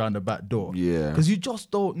games round the back door. Yeah. Because you just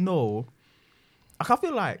don't know. Like, I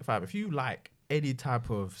feel like, fam, if you like any type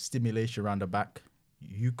of stimulation around the back,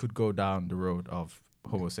 you could go down the road of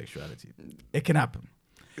homosexuality. It can happen.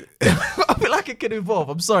 I feel like it can evolve.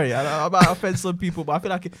 I'm sorry. I might offend some people, but I feel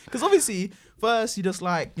like it. Because obviously, first you just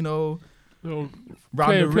like, you know,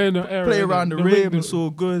 Play around the rim, wing, it's all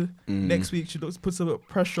good. Next week she puts a bit of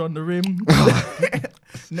pressure on the rim.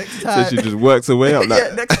 Next time, So she just works her way up. Like,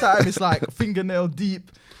 yeah, next time it's like fingernail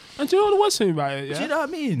deep. And do you know the worst thing about it? Yeah? Do you know what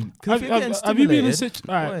I mean? Have you been in a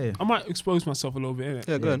situation? I might expose myself a little bit, innit?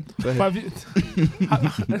 yeah, go on. Go But ahead.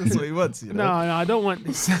 That's what he wants, you know. No, I don't want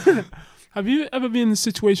this. Have you ever been in a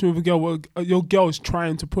situation with a girl where your girl is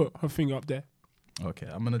trying to put her finger up there? Okay,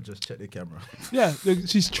 I'm gonna just check the camera. Yeah,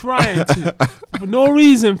 she's trying to. For no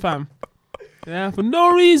reason, fam. Yeah, for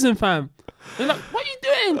no reason, fam. They're like, what are you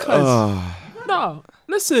doing, cuz? No,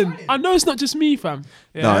 listen, I know it's not just me, fam.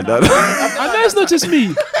 Yeah, No. I know it's not just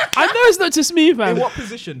me. I know it's not just me, fam. In what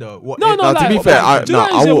position though? What? No, No, to be like, fair, do you know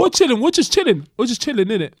what I'm saying? We're chilling. We're just chilling,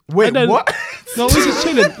 innit? Wait, And then- what? No, we're just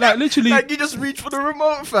chilling. Like, literally. Like you just reach for the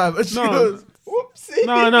remote, fam. And she No. goes, whoopsie.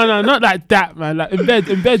 No, not like that, man. Like, in bed,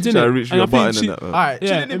 innit? Trying to reach for your button and that. All right, Yeah,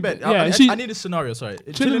 chilling in bed. yeah, I need a scenario. Sorry,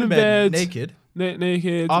 Chilling in bed. naked.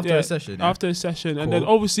 Naked. After a session, yeah? After a session. And then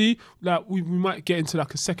Cool. obviously, like, we might get into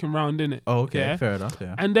like a second round, innit? Oh, okay, Yeah. fair enough.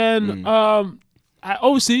 Yeah. And then,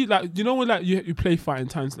 obviously, like, you know when like you play fighting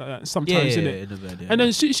times like that sometimes, innit? in the bed, yeah. And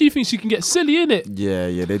then she thinks she can get silly, innit?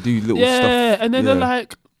 Yeah, they do little Yeah, stuff. and then yeah. they're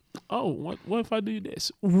like, oh, what if I do this?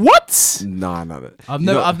 What? Nah.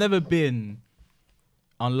 I've never been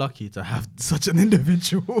unlucky to have such an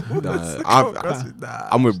individual.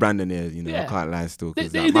 I'm with Brandon here, you know. Yeah. I can't lie still. They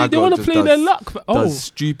 'cause, like, my want girl to just play their luck. does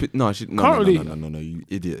stupid. No, Currently. no, you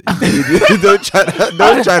idiot. Don't try that.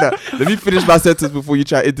 Don't try that. Let me finish my sentence before you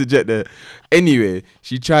try to interject there. Anyway,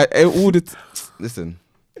 she tried all the. Listen,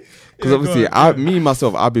 because obviously, me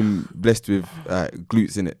myself, I've been blessed with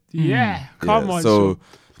glutes in it. Yeah, come on. So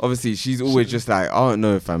obviously, she's always just like, I don't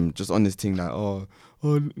know if I'm just on this thing like, oh,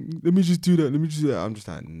 let me just do that. I'm just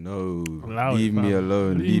like, no, Allow leave it, me fam.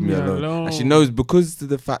 alone. Leave Leave me me alone. alone. And she knows because of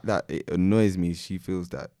the fact that it annoys me. She feels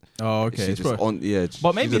that. Oh, okay. She's It's just probably- on. Yeah,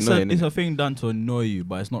 but maybe she's annoying, it's innit? a thing done to annoy you,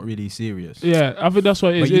 but it's not really serious. Yeah, I think that's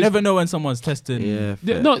what it is. But you It's- never know when someone's testing. Yeah.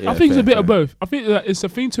 I think it's a bit of both. I think that it's a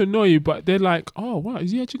thing to annoy you, but they're like, oh, wow,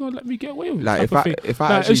 is he actually going to let me get away with it? Like type of thing. if I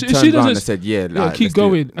Like, actually she turned around doesn't- and said, yeah, Yeah, like, keep let's do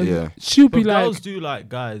going. it. And Yeah. she'll But be like, girls do like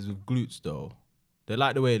guys with glutes though. They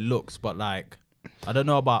like the way it looks, but like I don't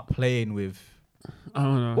know about playing with. I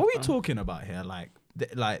don't know. What are we talking about here? Like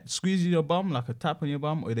squeezing your bum, like a tap on your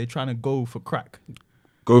bum, or are they trying to go for crack?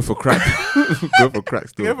 Go for crack. Go for crack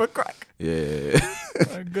still. Go for crack. Yeah.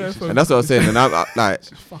 Go for And that's what I was saying. And I'm like, It's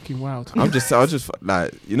fucking wild. I was just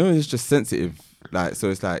like, you know, it's just sensitive. Like,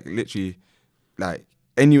 so it's like literally, like,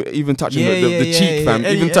 and you even touching the cheek, fam.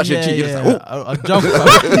 Even touching the cheek, you're just like, oh. I jump.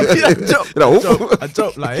 I jump. You're like, oh. I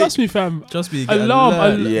jump like. Trust me, fam. Trust me. you get Alarm,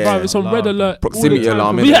 alert. Yeah. it's on red Alarm. alert. Proximity all the time,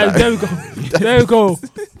 alarm, fam. innit? Yeah, Like- there we go. There we go.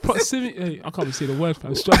 Proximity. Hey, I can't even say the word,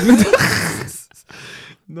 fam. Struggling.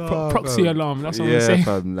 No, Proxy fam. alarm. That's what I'm Yeah, saying.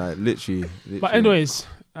 fam. Like, literally. But anyways,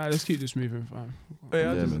 let's keep this moving, fam. Wait,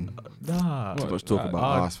 I Yeah, just- man. Nah. Too much talk about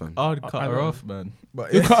I'd- ass, fam. I'd cut I her know. off, man.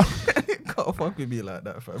 But You yeah, can't can't fuck with me like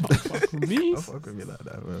that, fam. fuck with me. Can't fuck with me like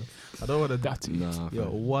that, man. I don't want to. That Nah, Yo,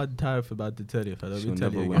 fam. one time for man to tell you, if I don't She'll tell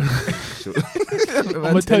never you win. again.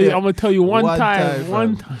 I'm gonna tell you one time.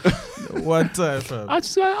 fam. One time, fam. I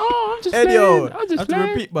just like, oh, I'm just Hey, playing. yo, I'm I just have to playing.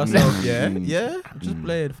 repeat myself, yeah? Mm. Yeah? I'm just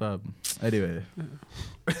playing, fam. Anyway.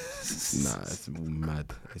 Nah, it's all mad.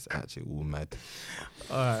 It's actually all mad.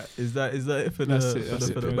 Alright, is that it for That's the it, that's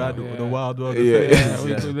for it the for bad now, the yeah. wild world? Yeah, of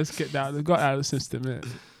Yeah, things? let's get that. We got out of the system, innit?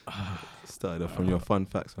 Started off from your fun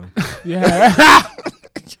facts, man. Yeah.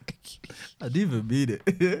 I didn't even mean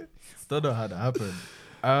it. Don't know how that happened.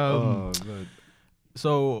 man.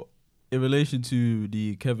 So, in relation to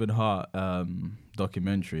the Kevin Hart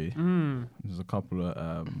documentary, there's a couple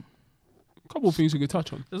of Couple of things we could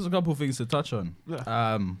touch on. there's a couple of things to touch on. Yeah.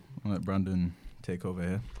 I'll let Brandon take over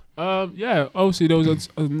here. Yeah, obviously there was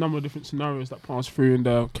a number of different scenarios that passed through in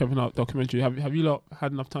the Kevin Hart documentary. Have you lot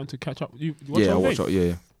had enough time to catch up? You watch Yeah, I it, watch out.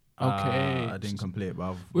 Yeah. Okay. I didn't complete it, but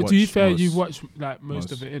I've Well, to be watched fair, most. you've watched like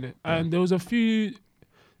most of most. it, innit? Yeah. And there's a few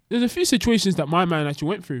situations that my man actually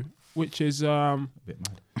went through, which is A bit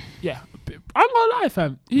mad. yeah. I'm gonna lie,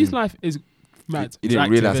 fam. His life is mad. You didn't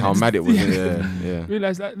active, realize how innit? mad it was. Yeah.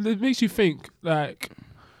 Realize that it makes you think like.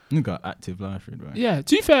 You got active life, right? Yeah,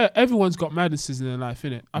 to be fair, everyone's got madnesses in their life,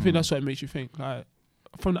 innit? I think that's what it makes you think. Like,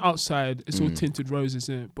 from the outside, it's all tinted roses,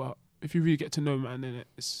 innit? But if you really get to know man, innit,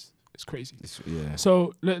 it's crazy. Yeah.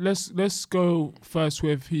 So let's go first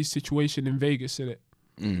with his situation in Vegas, innit?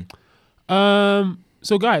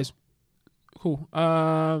 So guys, cool.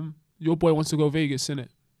 Your boy wants to go Vegas, innit?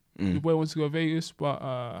 Your boy wants to go Vegas,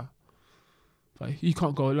 but he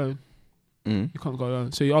can't go alone. You can't go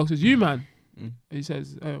alone. So he asks you, man. He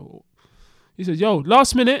says, yo,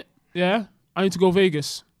 last minute, yeah, I need to go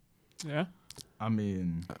Vegas. Yeah. I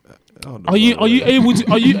mean, Are you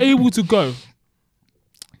able to go?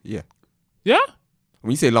 Yeah. Yeah. When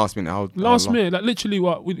you say last minute, how Last long? minute, like literally,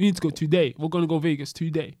 what we need to go today. We're gonna go Vegas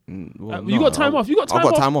today. Well, You got time off. You got time I've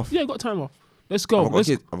got off. time off. Yeah, you got time off. Let's go.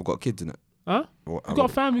 I've got kids in it. Huh? You got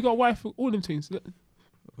a family, you got a wife, all them things.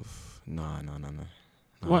 No.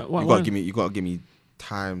 Why? You gotta give me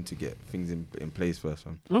time to get things in place first,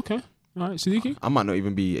 man. Okay. All right, Siddiqui. I might not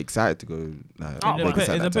even be excited to go. Like,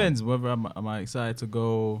 it depends whether am I excited to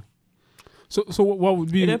go. So what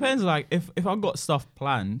would be? It depends. Like if I got stuff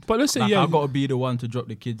planned, But let's say like yeah. I got to be the one to drop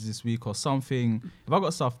the kids this week or something. If I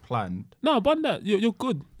got stuff planned, No, but that you're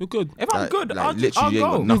good. You're good. if I'm good, I'll literally, you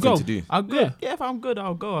ain't go. got nothing go. to do. I'll go. Yeah. Yeah, if I'm good,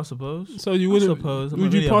 I'll go. I suppose. So you wouldn't. suppose. I'm Would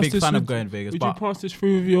not you really a pass big this fan with- of going to Vegas, Would you but pass this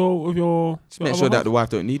through with your? Just make sure that the wife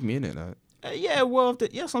don't need me in it. Like. yeah, well,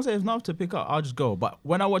 yes, I'm saying if not to pick up, I'll just go. But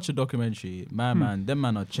when I watch a documentary, man, them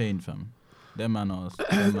man are chained, fam. Them man are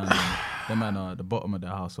at the bottom of the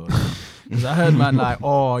household. Because I heard man like,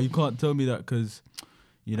 oh, you can't tell me that because,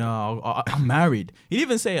 you know, I'm married. He didn't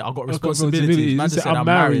even say I got responsibilities. Man just said I'm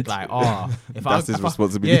married. Like, oh, That's his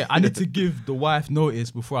responsibility. Yeah, I need to give the wife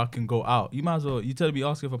notice before I can go out. You might as well. You tell me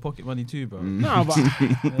asking for pocket money too, bro. No, but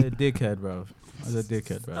Dickhead, bro. As a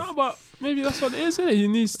dickhead, bro. no, but maybe that's what it is, isn't it? He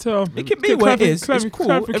needs to. It can be get what it is. It's cool. Every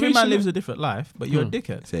clarification. man lives a different life, but you're a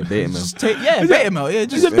dickhead. Say beta male. Just beta male. Yeah,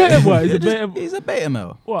 just He's a beta boy. He's a beta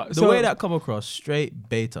male. What? The So- way that come across, straight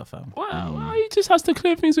beta, fam. Well, he just has to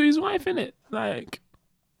clear things with his wife, innit? Like,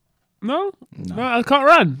 no, No. I can't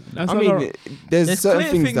run. That's I not mean, alright. there's certain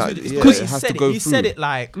clear things that with it. yeah, Because it he has said to it. go He through. said it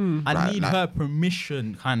like, I Like- need like- her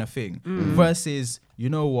permission, kind of thing. Versus, you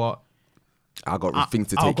know what? I got things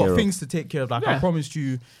to I've take got care things to take care of. Like I Yeah. promised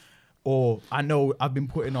you, or I know I've been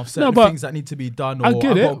putting off certain but things that need to be done, or I I've get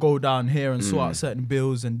got to it. go down here and sort out certain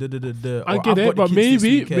bills and da. I get it, but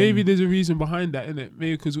maybe there's a reason behind that, innit?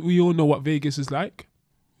 Maybe because we all know what Vegas is like.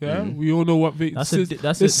 Yeah, we all know what Vegas.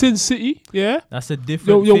 That's the Sin City. Yeah, That's a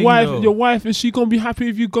different. your thing, wife, though. your wife, is she gonna be happy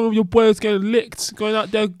if you go? Your boys getting licked, going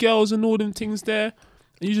out there, girls and all them things there,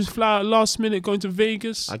 and you just fly out last minute going to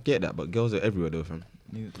Vegas. I get that, but girls are everywhere though, fam.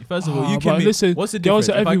 First of all, Ah, you can but be. listen, What's the girls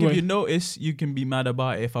difference? are If I give everywhere. you notice, you can be mad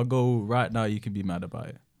about it. If I go right now, you can be mad about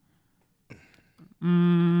it.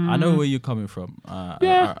 I know where you're coming from.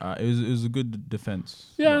 Yeah. It was a good defense.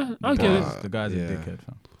 Yeah, But I get it. The guy's Yeah. a dickhead,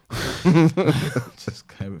 fam. Just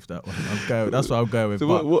go with that one. That's what I'm going with. So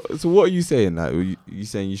but what are you saying? Like, you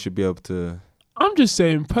saying you should be able to? I'm just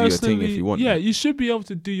saying your thing personally, if you want. yeah, you should be able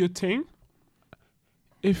to do your thing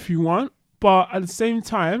if you want, but at the same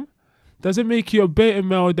time, does it make you a beta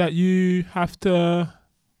male that you have to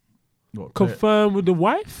what, confirm with the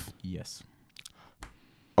wife? yes.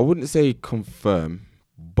 I wouldn't say confirm,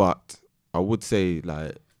 but I would say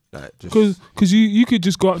like just Because you could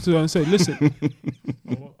just go up to her and say, listen.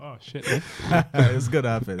 oh shit. Man. It's gonna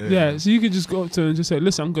happen. Yeah, so you could just go up to her and just say,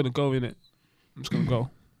 listen, I'm gonna go in it. I'm just gonna go.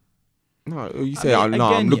 no. You say I mean,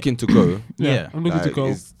 I'm again, looking to go. Yeah. I'm looking to Like,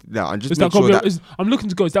 go. I'm just Is that make gonna sure be? that I'm looking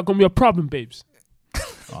to go. Is that gonna be a problem, babes?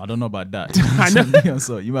 I don't know about that. I know.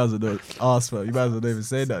 So you might as well not ask for. You might as well not even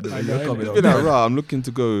say that. I You're know, coming innit? on. be like, Rod, I'm looking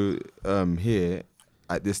to go here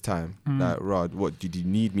at this time. Mm. Like, Rod, what did you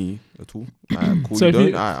need me at all? Like, cool, So you if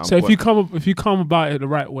you don't? Alright, I'm so what- if you come about it the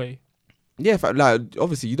right way, yeah, like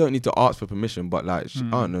obviously you don't need to ask for permission, but like I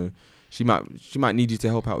don't know, she might need you to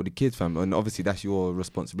help out with the kids, fam, and obviously that's your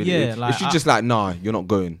responsibility. Yeah, if like, she's just like, nah, you're not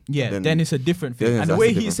going. Yeah, then it's a different thing. Yeah, And the that's way a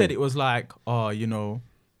he different said thing. it was like, oh, you know,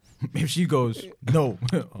 if she goes, no,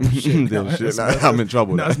 oh, shit, Then shit, like, I'm in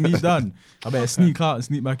trouble. That's me done. I better sneak out and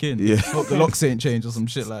sneak back in. Yeah. Hope the locks ain't changed or some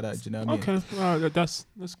shit like that. Do you know what I mean? okay, well, that's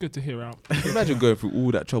good to hear out. Imagine going through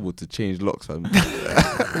all that trouble to change locks, fam.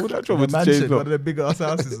 all that trouble to Mansion, change one locks. of the big ass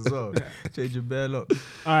houses as well. Changing bare locks.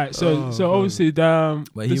 All right, so Oh, so obviously But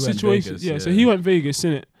the he went situation, Vegas, so yeah. he went Vegas,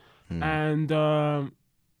 innit? Mm. And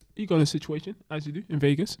he got in a situation as you do in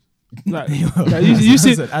Vegas. Like, As you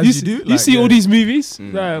see, as you do, you like, see yeah. all these movies.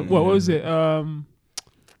 Mm, Like, what was it?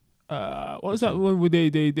 What was that one where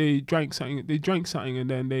they drank something? They drank something and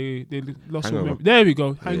then they lost all Hangover. memory. There we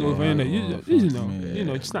go, hangover. Yeah, innit? You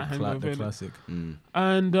know, just that hangover. The innit? classic. Mm.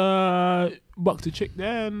 And bucked a chick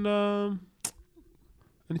there and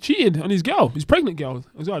cheated on his girl, his pregnant girl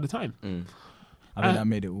as well at the time. Mm. I think that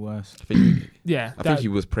made it worse. I think Yeah, he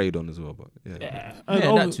was preyed on as well, but yeah. yeah, Yeah,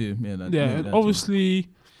 and that too. Yeah, that, yeah, yeah, and that obviously,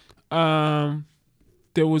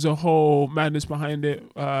 there was a whole madness behind it.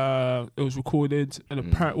 It was recorded, and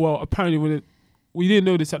apparently we didn't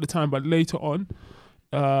know this at the time, but later on,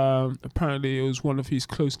 apparently it was one of his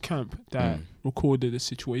close camp that recorded the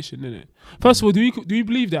situation. Innit? First of all, do we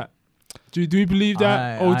believe that? Do we believe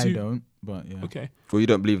that? I don't, but yeah. Okay. Well, you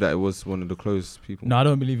don't believe that it was one of the close people? No, I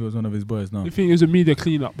don't believe it was one of his boys. No, You think it was a media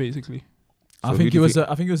cleanup, basically? I think it was.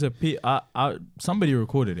 I think it was a. Somebody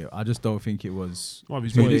recorded it. I just don't think it was One of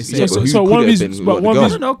his who boys. they say. So, But so who one of could his, it have been? but What, one the of I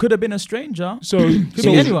his. don't know. Could have been a stranger. So Could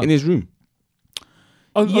be anyone. in his room.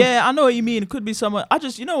 Yeah, I know what you mean. It could be someone.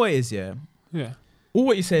 You know what it is. Yeah, yeah. all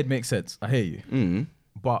what you said makes sense. I hear you, Mm.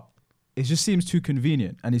 but it just seems too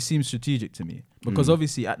convenient and it seems strategic to me because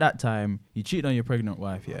obviously at that time you cheated on your pregnant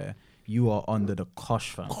wife. Yeah, you are under the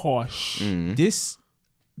cosh, fam. Gosh. Mm.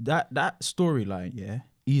 That storyline, yeah,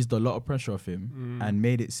 eased a lot of pressure off him and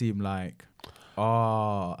made it seem like,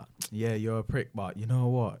 yeah, you're a prick, but you know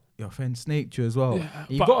what? Your friend snaked you as well. Yeah,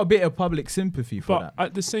 You but- got a bit of public sympathy for But that.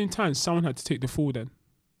 at the same time, someone had to take the fall then.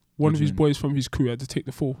 One What of do his you mean? boys from his crew had to take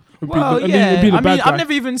the fall. Well, and yeah, be the I bad mean, guy. I've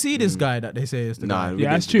never even seen this guy that they say is the Nah, guy.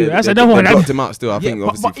 Yeah, that's true. That's another They one. blocked him out still. I Yeah, think but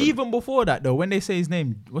obviously. even before that though, when they say his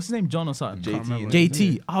name, what's his name, John or something? JT, remember.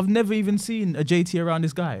 JT. I've never even seen a JT around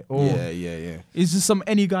this guy. Or yeah. it's just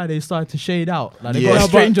any guy they started to shade out. Like they Yeah. got No, a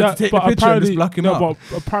stranger to take the picture and just block him out. But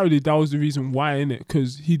apparently that was the reason why, innit?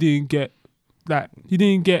 Because he didn't get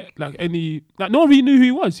any, like no one really knew who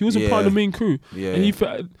he was. He wasn't part of the main crew. Yeah. And he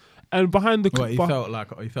felt, and behind the What, he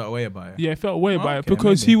felt away about it. yeah, he felt away by it Okay,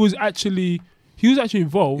 because maybe. he was actually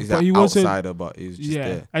involved, He's but an he wasn't. outsider, but he's just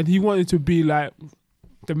there. And he wanted to be like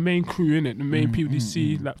the main crew in it, the main people you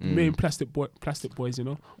see, like the main plastic boys, plastic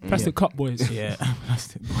cup boys. Yeah,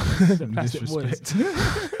 plastic Plastic boys.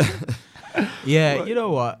 disrespect. Yeah, you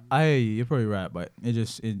know what? I hear you. You're probably right, but it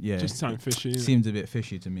just sound fishy. innit? seems a bit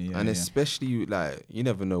fishy to me. Yeah, And yeah. especially like you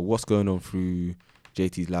never know what's going on through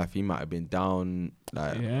JT's life. He might have been down,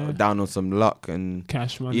 down on some luck, and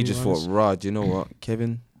Cash money. he just wise. thought, "Rod, you know what,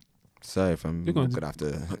 Kevin? Sorry if I'm You're gonna- gonna have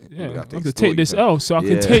to. Yeah, I'm I have to extort take you, this fam." L so I Yeah.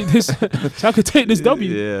 can take this. So I can take this W.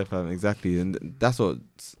 Yeah, fam, exactly. And that's what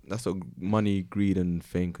money, greed, and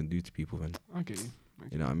fame can do to people. Man, I get you.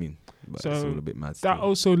 you know what I mean? But So it's all a bit mad. That still.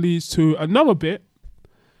 also leads to another bit.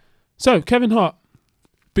 So Kevin Hart,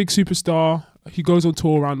 big superstar. He goes on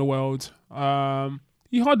tour around the world.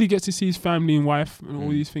 He hardly gets to see his family and wife and all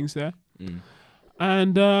these things there. Mm.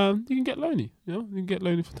 And you can get lonely. You know, you can get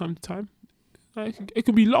lonely from time to time. It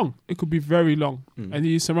could be long. It could be very long. Mm. And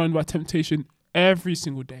he's surrounded by temptation every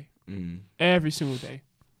single day. Mm. Every single day.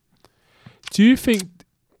 Do you think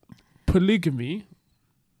polygamy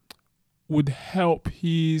would help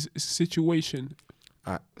his situation?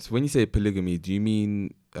 So when you say polygamy, do you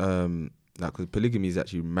mean like 'cause polygamy is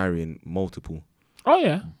actually marrying multiple? Oh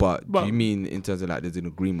yeah. But do you mean in terms of like there's an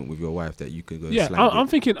agreement with your wife that you could go? Yeah, slang I'm it?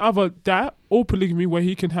 thinking either that or polygamy where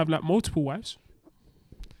he can have like multiple wives.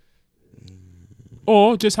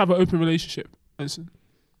 Or just have an open relationship. I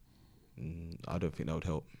don't think that would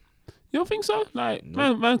help. You don't think so? Like,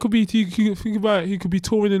 No. man could be, think about it, he could be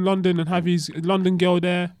touring in London and have his London girl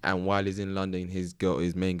there. And while he's in London, his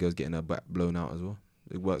main girl's getting her back blown out as well.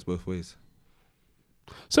 It works both ways.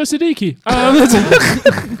 So Siddiqui,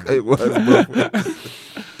 It works both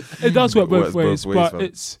ways. it does work both Works both ways, ways, but fam.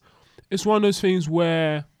 it's one of those things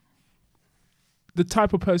where the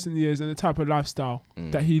type of person he is and the type of lifestyle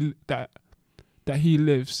that he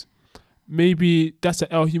lives, maybe that's an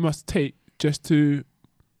L he must take just to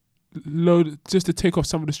take off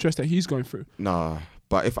some of the stress that he's going through. Nah,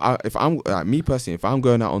 but if I'm like, me personally, if I'm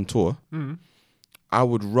going out on tour, I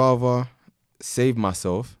would rather save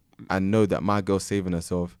myself and know that my girl's saving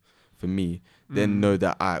herself for me, than know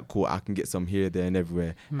that I can get some here, there, and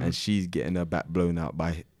everywhere, and she's getting her back blown out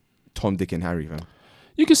by Tom, Dick, and Harry, fam.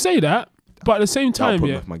 You can say that, but at the same That'll time, put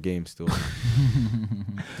me yeah, off my game still.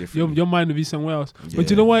 Differently. your mind will be somewhere else. But Yeah. do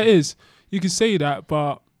you know what it is? You can say that,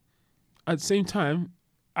 but at the same time,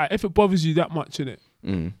 if it bothers you that much in it,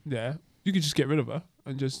 yeah, you could just get rid of her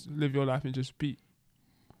and just live your life and just be.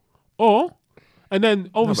 And then No,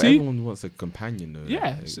 but obviously, everyone wants a companion though.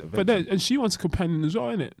 yeah, like, but then and she wants a companion as well,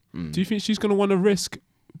 innit? Mm. Do you think she's gonna want to risk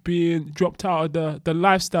being dropped out of the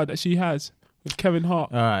lifestyle that she has with Kevin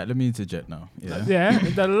Hart? All right, let me interject now. Yeah. Yeah,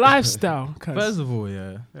 the lifestyle. First of all,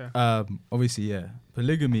 yeah. Obviously, yeah.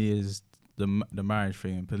 Polygamy is the marriage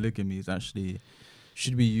thing, and polygamy is actually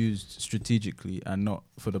should be used strategically and not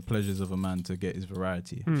for the pleasures of a man to get his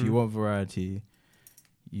variety. If you want variety,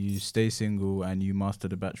 you stay single and you master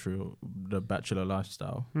the bachelor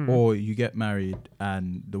lifestyle, or you get married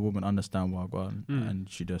and the woman understand Wagwan and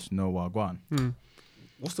she just know Wagwan.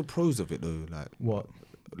 What's the pros of it though? Like What?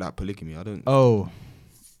 Like polygamy? I don't. Oh,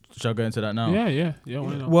 shall I go into that now? Yeah.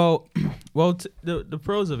 Why not? Well, the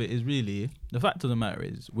pros of it is really the fact of the matter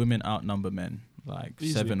is women outnumber men like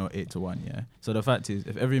Easily. 7 or 8 to 1. Yeah. So the fact is,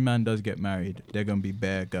 if every man does get married, they're gonna be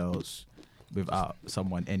bare girls without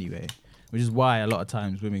someone anyway. which is why a lot of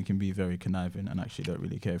times women can be very conniving and actually don't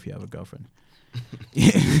really care if you have a girlfriend.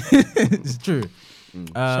 It's true.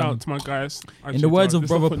 Shout out to my guys. In the words of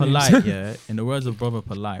Brother Polite, in the words of Brother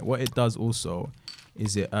Polite, what it does also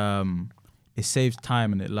is it saves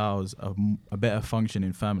time and it allows a better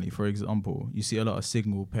functioning family. For example, you see a lot of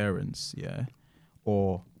single parents,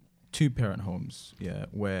 or 2-parent homes,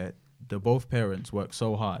 where both parents work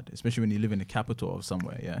so hard, especially when you live in the capital of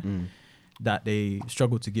somewhere, that they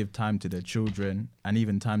struggle to give time to their children and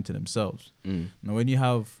even time to themselves. Now, when you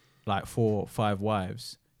have like 4 or 5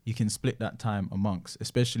 wives, you can split that time amongst,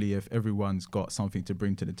 especially if everyone's got something to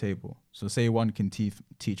bring to the table. So say one can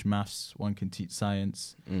teach maths, one can teach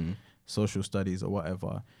science, social studies or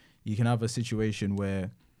whatever. You can have a situation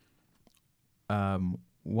where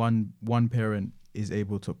one parent is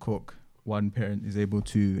able to cook, one parent is able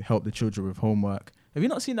to help the children with homework. Have you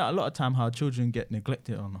not seen that a lot of time, how children get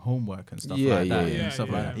neglected on homework and stuff like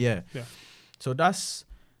that? Yeah. So that's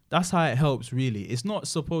how it helps, really. It's not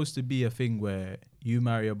supposed to be a thing where you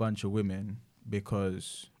marry a bunch of women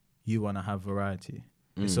because you want to have variety.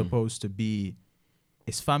 It's supposed to be,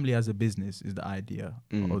 it's family as a business is the idea,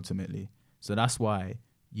 ultimately. So that's why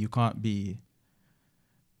you can't be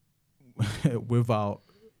without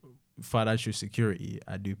financial security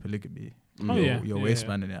and do polygamy. You're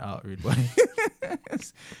waistbanding it out, rude boy.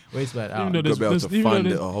 Waistband out. Even though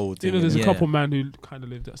there's a a couple man who kind of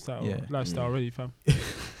live that lifestyle already, fam.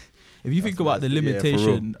 If you think about the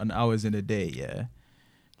limitation on hours in a day,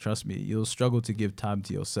 trust me, you'll struggle to give time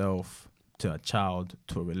to yourself, to a child,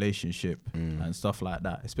 to a relationship, and stuff like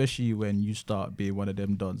that. Especially when you start being one of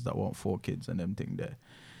them dons that want 4 kids and them thing there,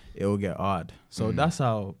 it will get hard. So that's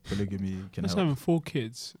how polygamy can help. Having 4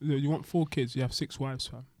 kids. You want 4 kids, you have 6 wives,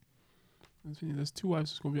 fam. There's 2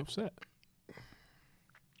 wives that's gonna be upset.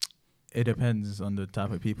 It depends on the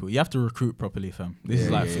type of people. You have to recruit properly, fam. This is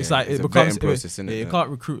like it's it becomes a process, isn't it? You can't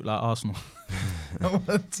recruit like Arsenal.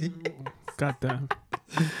 Goddamn.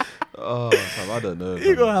 Fam, I don't know.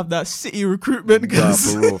 You gotta have that city recruitment.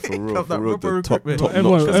 For real. The top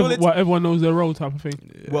Everyone knows their role, type of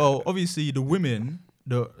thing. Yeah. Well, obviously the women.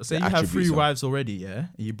 Say you have 3 wives already, and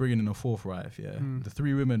you bring in a 4th wife, The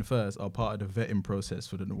 3 women first are part of the vetting process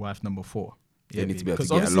for the wife number 4. They need to be able to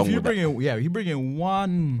get along with if you bring in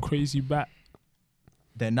one crazy bat,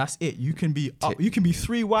 then that's it. You can be up. You can be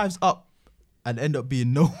 3 wives up, and end up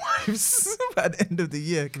being no wives at the end of the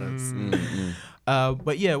year.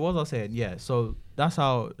 But yeah, what was I saying? Yeah, so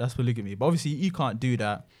that's polygamy. But obviously, you can't do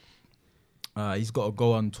that. He's got to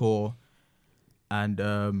go on tour, and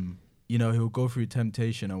he'll go through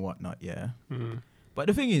temptation and whatnot. But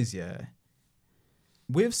the thing is,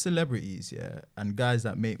 with celebrities, and guys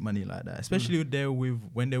that make money like that, especially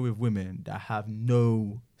when they're with women that have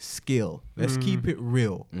no skill. Let's keep it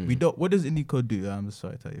real. We don't. What does Iniko do? I'm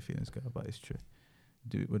sorry to tell your feelings, girl, but it's true.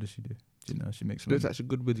 What does she do? Do you know she makes money? She's actually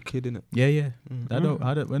good with the kid, innit? Yeah. I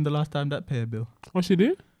don't. When the last time that paid a bill? What she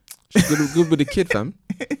do? She's good with the kid, fam.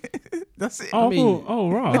 That's it. Right.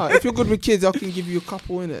 No, if you're good with kids, I can give you a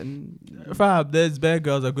couple in it. And fam, there's bare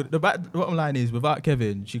girls are good. The bottom line is, without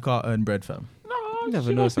Kevin, she can't earn bread, fam. No,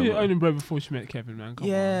 she must be earning bread before she met Kevin, man.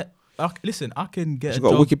 Come on. Listen, I can get. She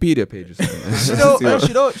got a Wikipedia page or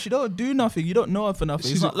something. She don't do nothing. You don't know her for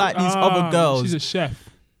nothing. It's not like these other girls. She's a chef.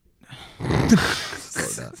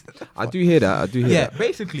 I do hear that. Yeah,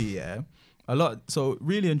 basically, a lot. So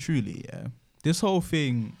really and truly, this whole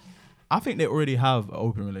thing, I think they already have an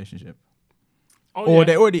open relationship.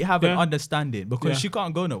 They already have an understanding, because she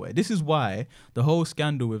can't go nowhere. This is why the whole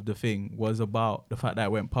scandal with the thing was about the fact that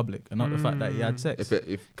it went public and not the fact that he had sex.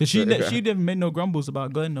 Because she didn't make no grumbles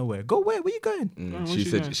about going nowhere. Go where? Where you going? She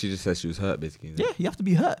just said she was hurt, basically. Yeah, you have to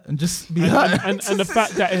be hurt and just be hurt. And the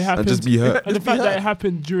fact that it happened. And just be hurt. And the fact that it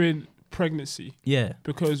happened during pregnancy. Yeah.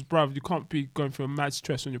 Because, bruv, you can't be going through a mad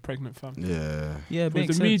stress when you're pregnant, fam. Yeah,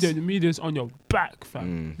 because the media's on your back,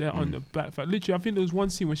 fam. They're on the back, fam. Literally, I think there was one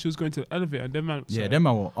scene when she was going to the elevator and them man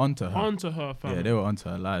were onto her, fam. Yeah, they were onto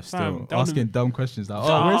her life still. Fam, asking dumb questions like,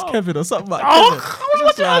 where's Kevin or something like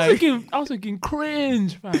that. I was thinking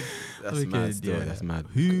cringe, fam. That's mad still. That's mad.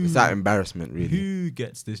 It's that embarrassment, really. Who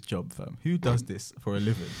gets this job, fam? Who does this for a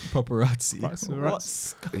living? Paparazzi.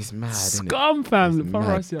 It's mad, scum, fam. The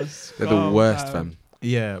paparazzi are scum. They're the worst, fam.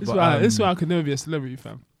 Yeah, this is why I could never be a celebrity,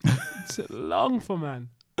 fam. It's long for, man.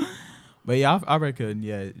 But yeah, I reckon,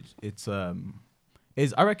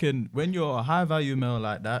 I reckon when you're a high value male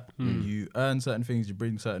like that, you earn certain things, you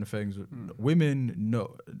bring certain things. Women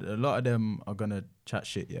know, a lot of them are gonna chat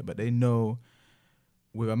shit, but they know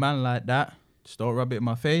with a man like that, just don't rub it in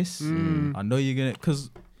my face. I know you're gonna, because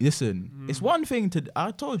listen, it's one thing I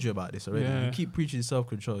told you about this already. You keep preaching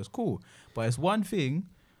self-control, it's cool, but it's one thing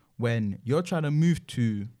when you're trying to move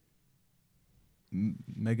to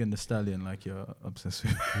Megan Thee Stallion, like you're obsessed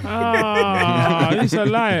with. It's a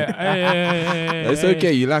lie. Hey, It's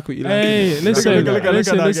okay. You like what you like. Hey, listen,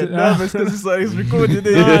 listen. nervous because it's recorded.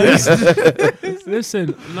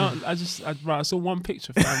 Listen, no, I saw one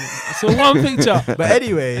picture, fam. I saw one picture. But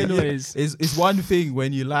anyway, anyways, it's one thing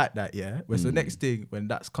when you like that, yeah. Where's the next thing when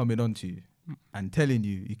that's coming onto you and telling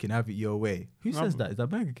you can have it your way? Who says that? Is that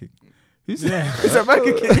Burger King? Is that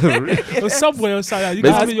Burger King? Or Subway or something. You It's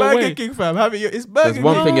can have it your Burger way. King, fam. Have it. It's Burger There's King.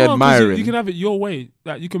 one thing No, 'cause admiring. You can have it your way.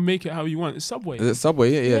 Like you can make it how you want. It's Subway. Is it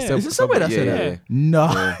Subway? Yeah. Yeah. Is it Subway that said that? Yeah. No,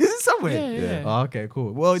 Yeah. is it Subway? Yeah. Oh, okay,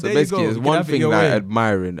 cool. Well, So there you basically, go. there's You can one have it thing your like way.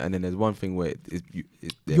 admiring, and then there's one thing where they're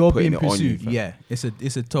You're putting being it on you. pursued. fam. Yeah,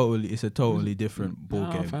 it's a totally different ball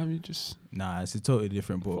Nah, game. fam, you just Nah, it's a totally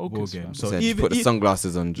different ball Focus, game. fam. So So just even put the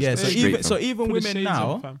sunglasses on. Just yeah, so straight, even fam. even Put the women shades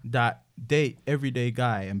now on, fam. that date everyday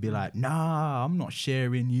guy and be like, nah, I'm not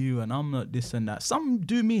sharing you and I'm not this and that. Some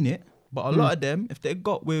do mean it, but a lot of them, if they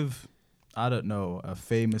got with, I don't know, a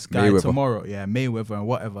famous guy Mayweather. tomorrow, Mayweather and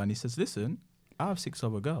whatever, and he says, listen, I have 6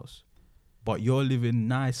 other girls. But you're living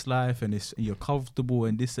nice life and you're comfortable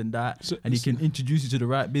and this and that, So- and he can introduce you to the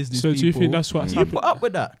right business So people. do you think that's what's you happening? put up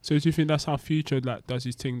with that? So do you think that's how Future like does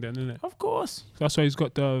his thing then, isn't it? Of course. That's why he's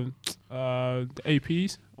got the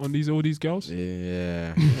APs on all these girls.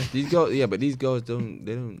 Yeah. These girls. Yeah, but these girls don't.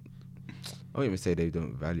 They don't. I won't even say they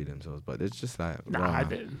don't value themselves, but it's just like Nah, rah. I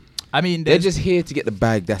didn't. I mean, They're just here to get the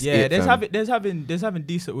bag. That's yeah, it. there's fam. having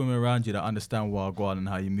decent women around you that understand what go on and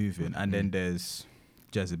how you're moving, and then there's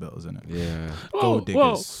Jezebels in it. Yeah. Gold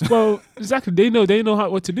diggers. Well, exactly. They know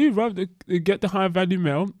what to do, bro. They get the high value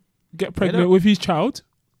male, get pregnant with his child,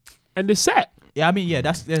 and they're set. Yeah, I mean,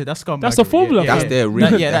 that's scumbaggery. That's the formula, That's fam. their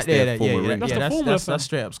ring. That's their form of ring. That's the formula, fam. that's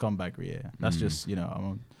straight up scumbaggery. Yeah, that's just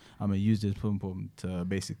I'm gonna use this pum pum to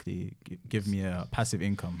basically give me a passive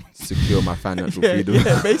income. Secure my financial yeah, freedom.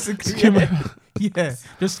 yeah, basically. Yeah,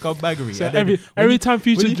 just scumbaggery. So And then every time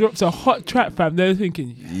Future when you- drops a hot track, fam, they're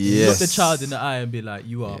thinking, Yes. look the child in the eye and be like,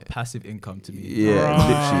 "You are passive income to me." Yeah,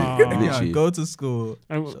 Ah. literally. Yeah, Literally. go to school.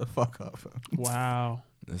 And- Shut the fuck up. Fam. wow.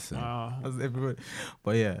 Listen. That's everybody.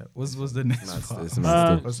 But yeah, what's the next That's- part? it's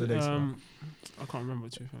mad. What's the next part? I can't remember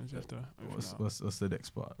too. You have to What's the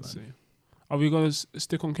next part? Let's man? see. Are we gonna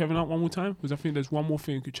stick on Kevin Hart one more time? Because I think there's one more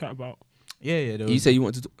thing we could chat about. Yeah. there You was- say you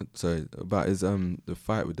want to about his the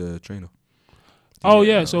fight with the trainer. Oh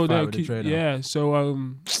Yeah, yeah, so fight with the trainer. yeah, so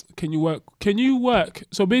can you work?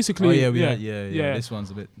 So basically, Oh yeah. This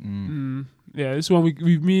one's a bit. this one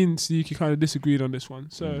we me and Sneaky kind of disagreed on this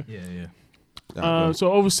one. So Yeah.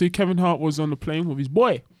 so obviously Kevin Hart was on the plane with his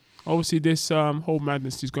boy. Obviously this whole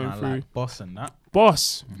madness he's going I through. like boss and that.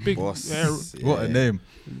 Boss, big, Boss. yeah, What a name.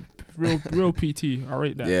 real PT. I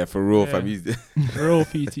rate that. Yeah, for real, Yeah. fam. He's Real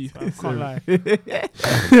PT. I can't lie.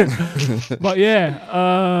 But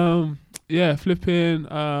flipping.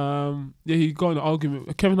 He got in an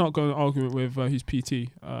argument. Kevin Hart got in an argument with his PT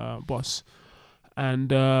boss, and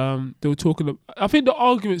they were talking. I think the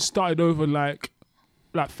argument started over like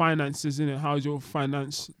finances, innit? How's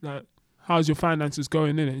your finances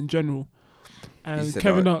going in it in general? And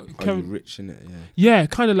Kevin Hart, are you rich in it? yeah,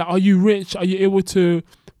 kind of like, are you rich? Are you able to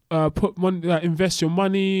put money, like invest your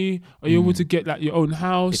money? Are you able to get like your own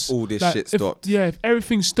house? If all this Like, shit stopped. if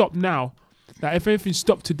everything stopped now, like if everything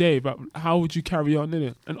stopped today, but how would you carry on in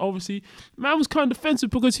it? And obviously, man was kind of defensive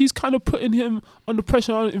because he's kind of putting him under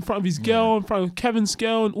pressure in front of his girl, in front of Kevin's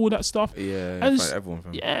girl, and all that stuff. Yeah, And in it's- front of everyone,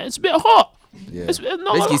 fam. Yeah, it's a bit hot. Yeah. It's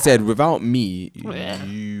not Basically said, without me, Yeah.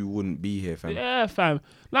 you wouldn't be here, fam. Yeah, fam.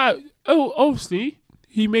 Like, obviously,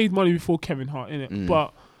 he made money before Kevin Hart, innit?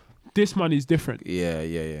 But this money is different.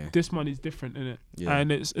 Yeah. This money is different, innit? Yeah.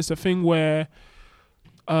 And it's a thing where,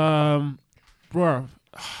 bro,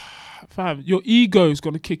 fam, your ego is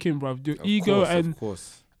gonna kick in, bro. Your ego Of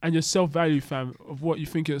course. and your self-value, fam, of what you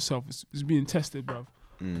think of yourself is being tested, bro.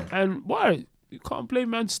 And why? You can't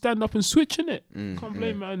blame man to stand up and switch, innit? Can't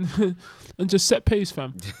blame man and just set pace,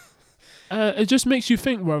 fam. It just makes you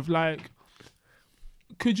think, bro, like,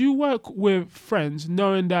 could you work with friends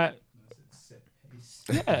knowing that...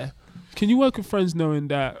 Yeah. Can you work with friends knowing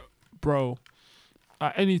that, bro,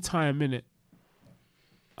 at any time, innit?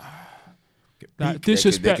 Like,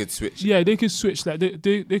 disrespect... They could switch. Yeah, they could switch. Like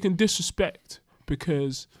they can disrespect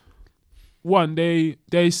because one, they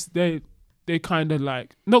kind of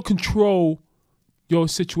like not control your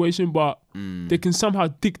situation, but they can somehow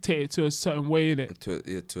dictate it to a certain way in it.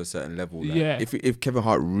 To a certain level. Like, Yeah. If Kevin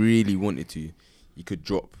Hart really wanted to, he could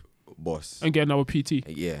drop Boss. And get another PT.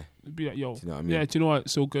 Yeah. be like, yo, Do you know what I mean? yeah, do you know what?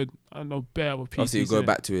 It's all good. I know better with pieces. Obviously, you go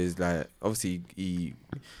back to his like. Obviously,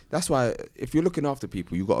 that's why if you're looking after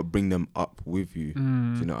people, you got to bring them up with you. Do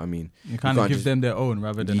you know what I mean? You kind of give them their own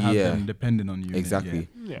rather than have them depending on you. Exactly.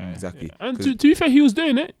 Yeah, exactly. Yeah. And to be fair, he was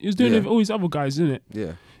doing it. He was doing it with all these other guys, isn't it?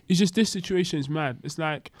 Yeah. It's just this situation is mad. It's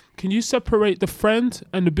like, can you separate the friend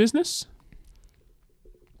and the business?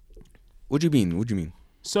 What do you mean?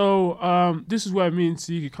 So this is where me and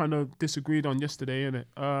Zeke kind of disagreed on yesterday,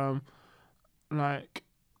 innit? Like,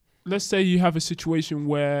 let's say you have a situation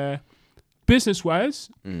where, business-wise,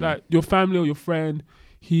 like your family or your friend,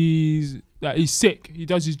 he's sick. He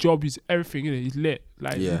does his job. He's everything, innit? He's lit.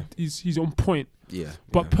 Like, he's on point. Yeah.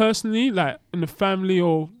 But personally, like in the family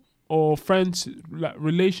or friends like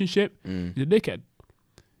relationship, he's a dickhead.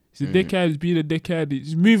 He's a dickhead. He's being a dickhead.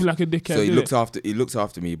 He's moving like a dickhead. So he looks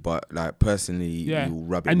after me, but like personally, you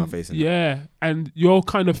rub it in my face. And you're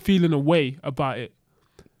kind of feeling a way about it.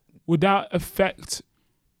 Would that affect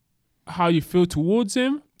how you feel towards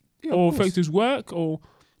him, or affect his work, or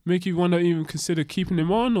make you want to even consider keeping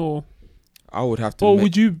him on, or? I would have to. Or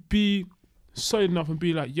would you be solid enough and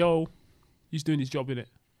be like, yo, he's doing his job, innit?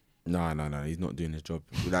 No, he's not doing his job.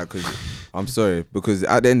 Like, cause I'm sorry, because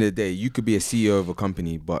at the end of the day, you could be a CEO of a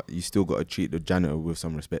company, but you still got to treat the janitor with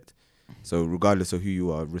some respect. So regardless of who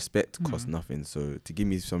you are, respect costs nothing. So to give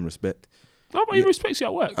me some respect. No, but he respects you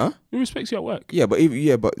at work. Huh? He respects you at work. Yeah, but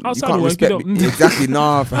outside you can't respect me. Exactly,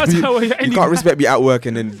 nah. You can't respect me at work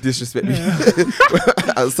and then disrespect me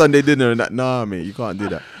at Sunday dinner and that. Nah, mate, you can't do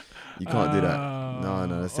that. You can't do that.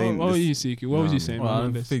 No, the same. What were you, Siki? What was you saying?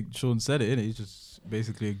 Well, I think Sean said it, innit? He just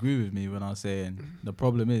basically agree with me when I was saying the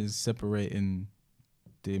problem is separating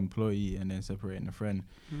the employee and then separating the friend.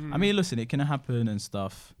 I mean, listen, it can happen and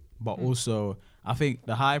stuff, but also I think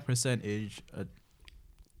the high percentage,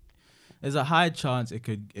 there's a high chance it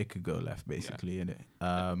could go left, basically, innit?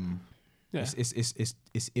 It's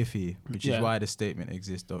iffy, which is why the statement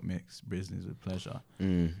exists: don't mix business with pleasure.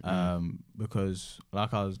 Because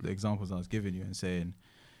the examples I was giving you and saying,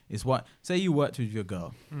 it's what, say you worked with your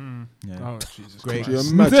girl. Yeah. Oh, Jesus Great. Could you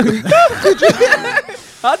imagine?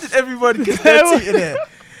 How did everybody get their teeth in it?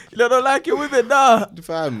 You don't like your women, nah.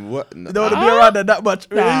 Fam, what? You don't want to be around her that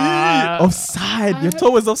much. Offside. Your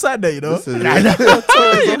toe was offside there, you know?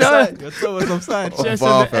 Your toe was offside. Just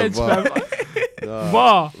on the edge, fam.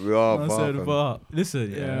 VAR. I said VAR.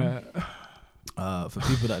 Listen, for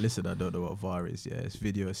people that listen that don't know what VAR is, it's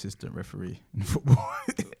video assistant referee in football.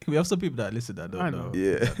 We have some people that listen that don't know.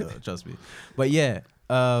 Yeah. Trust me. But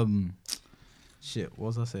shit, what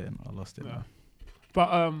was I saying? I lost it now.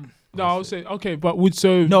 But no, I was saying, okay, but would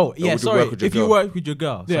so... No, sorry. If you work with your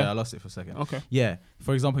girl. Sorry, I lost it for a second. Okay. Yeah.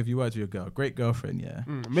 For example, if you worked with your girl, great girlfriend,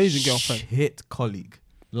 amazing girlfriend. Shit colleague.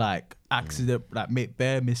 Like, accident, like, make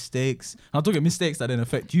bare mistakes. I'm talking mistakes that then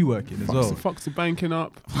affect you working as well. Fucks the banking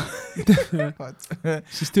up.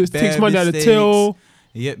 She still takes money out of the till.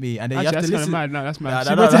 You get me? And then actually, you have to listen. Mad. No, that's mad.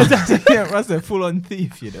 That's a full-on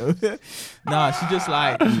thief, you know?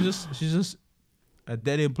 She's just a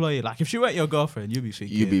dead employee. Like, if she weren't your girlfriend, you'd be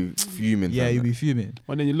thinking. You'd be fuming. Yeah, you'd be fuming.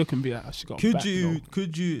 Well, then you look and be like, she got Could back, you see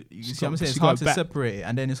what I'm saying? It's hard to separate it,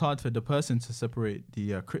 and then it's hard for the person to separate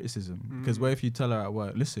the criticism. Because what if you tell her at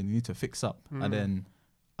work, listen, you need to fix up, and then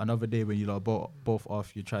another day when you lot both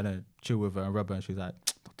off, you're trying to chill with her and rub her, and she's like,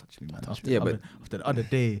 don't touch me, man. After the other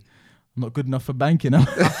day, I'm not good enough for banking. I'm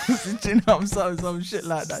some shit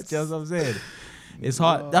like that. You know what I'm saying? It's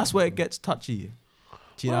hard. That's where it gets touchy.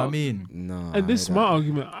 Do you know what I mean? No. And this is my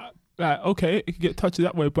argument. Like, okay, it could get touchy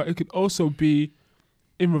that way, but it could also be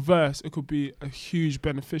in reverse. It could be a huge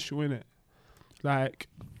beneficial in it. Like,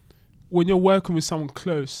 when you're working with someone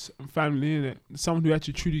close and family in it, someone who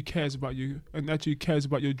actually truly cares about you and actually cares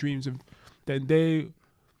about your dreams, and then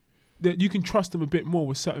you can trust them a bit more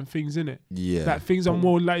with certain things in it. Yeah. Like, things are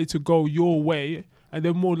more likely to go your way, and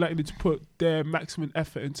they're more likely to put their maximum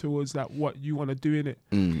effort in towards like what you want to do in it.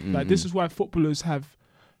 Like, this is why footballers have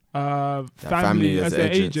family as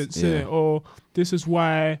their agents, or this is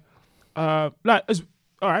why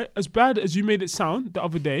as bad as you made it sound the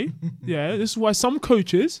other day, this is why some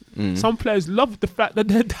coaches, some players love the fact that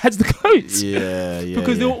their dad's the coach.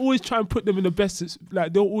 Because they'll always try and put them in the best,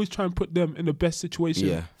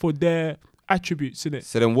 situation for their attributes in it.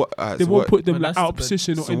 So then what? They won't put them out of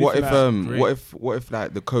position or anything. What if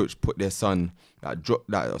like the coach put their son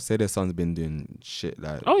say their son's been doing shit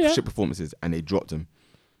shit performances and they dropped him.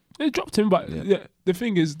 They dropped him, but the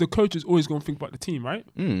thing is, the coach is always going to think about the team, right?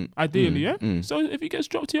 Ideally, So if he gets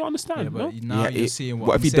dropped, you understand, Yeah, no? but now you're seeing what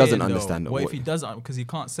what if he I'm doesn't saying, though. understand it? What if What- he doesn't? Because he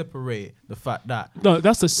can't separate the fact that. No,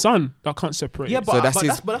 that's the son that can't separate. Yeah, it. but, So that's but, his-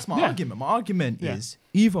 that's, but that's my Yeah. argument. My argument Yeah. is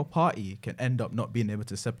either party can end up not being able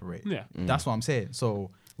to separate. Yeah. That's what I'm saying.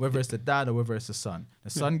 So whether it's the dad or whether it's the son, the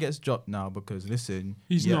son gets dropped now because listen,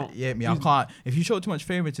 He's yeah, not- Yeah, me, I can't. If you show too much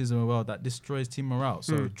favoritism, well, that destroys team morale.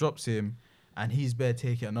 So it drops him, and he's better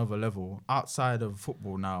take it another level outside of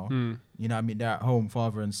football now. You know what I mean? They're at home,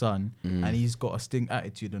 father and son, and he's got a stink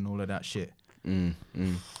attitude and all of that shit.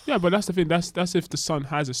 Yeah, but that's the thing. That's if the son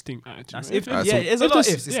has a stink attitude. That's right? if, That's yeah, all- there's a if lot of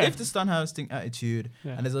the- ifs. It's yeah. if the son has a stink attitude,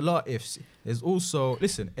 Yeah. and there's a lot of ifs. There's also,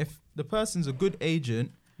 listen, if the person's a good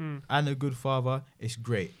agent and a good father, it's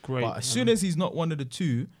great. Great. But as soon as he's not one of the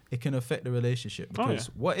two, it can affect the relationship. Oh, Because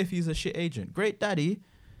yeah. what if he's a shit agent? Great daddy,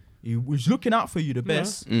 he was looking out for you the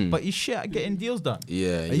best, but he's shit at getting deals done.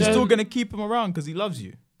 Yeah, And you're still going to keep him around because he loves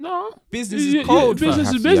you. No. Business is cold, fam. Business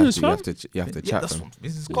is business, you fam. have to Yeah, chat. that's fam. what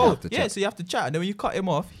business is You cold. have to Yeah, chat. so you have to chat. And then when you cut him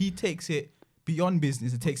off, he takes it beyond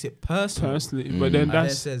business and takes it personal. Personally, but then And then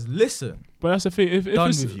that's says, listen, but that's the thing. If done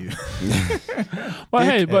it's, with you. but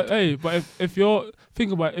Dickhead. but if you're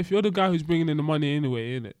think about it, if you're the guy who's bringing in the money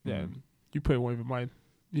anyway, innit, then you probably won't even mind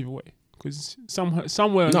either way because somewhere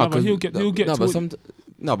or another 'cause he'll get no, to but it.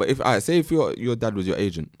 no, but if I say if your dad was your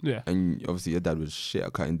agent, Yeah. and obviously your dad was shit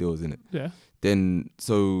at cutting deals, in it, Yeah. then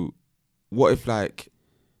so what if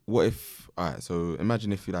alright, so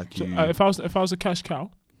imagine if you like So, you if I was a cash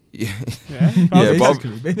cow, yeah yeah, if I Yeah, was-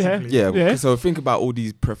 but- basically. yeah, Yeah. so think about all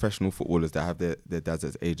these professional footballers that have their dads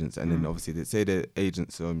as agents, and then obviously they say their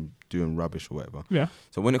agents doing rubbish or whatever. yeah.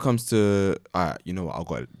 So when it comes to alright, you know what, I've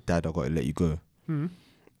got to let you go. Mm.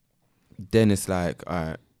 Then it's like,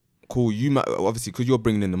 alright, cool. You might obviously because you're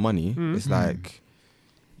bringing in the money. It's like,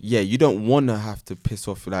 yeah, you don't want to have to piss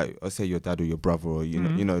off like, let's say your dad or your brother or you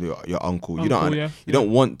know your uncle. You Uncle, don't yeah. you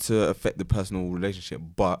don't want to affect the personal relationship,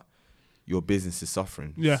 but your business is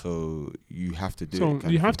suffering. Yeah. So you have to do So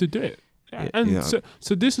it. you have to do it. Yeah. Yeah, And yeah.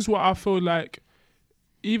 so this is what I feel like.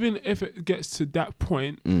 Even if it gets to that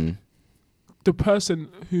point, the person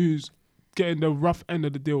who's getting the rough end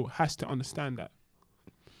of the deal has to understand that.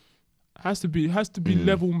 Has to be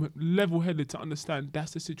level-headed to understand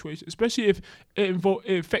that's the situation, especially if it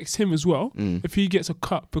affects him as well. If he gets a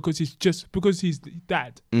cut because he's the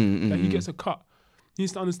dad, that he gets a cut, he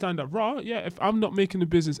needs to understand that if I'm not making the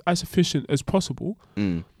business as efficient as possible,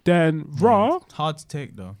 then Hard to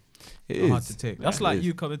take though. It Hard is. to take. That's It like is.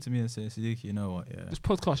 you coming to me and saying, Siddiqui, you know what? Yeah. this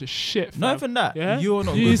podcast is shit. Not fam. even that. Yeah? You're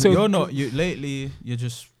not. You Good. need to- You're not. You lately. You're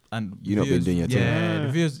just. And You've not been doing your thing. Yeah, Yeah.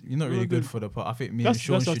 the views. You're not really Not good good. for the part. I think me That's and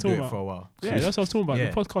Sean what I'm should do talking it about. for a while. Yeah, that's what I was talking about. Yeah.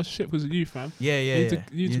 The podcast is shit because of you, fam. Yeah, yeah, You yeah.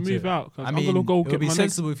 need to move out. 'Cause I I'm mean, gonna go it would get be my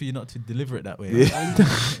sensible for you not to deliver it that way. Yeah.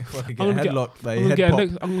 Fucking get I'm gonna get- headlocked by I'm your gonna, head get a pop.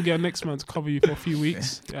 next, I'm gonna get a next man to cover you for a few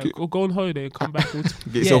weeks. Yeah, go on holiday and come back.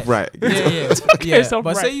 Get yourself Yeah. right. Yeah. yourself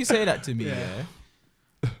But right. say you say that to me, yeah.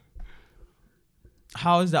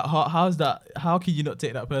 How is that hard? How's that? How can you not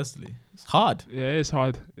take that personally? It's hard. Yeah, it's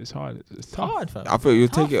hard. It's hard. It's It's tough. hard, fam. I feel you'll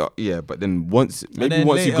take it, yeah, but then once And maybe then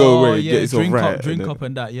once you later, go away, yeah, get yourself drink right. up, drink and up,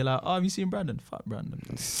 and that you're like, oh, have you seen Brandon? Fuck Brandon.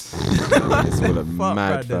 It's all a Fuck mad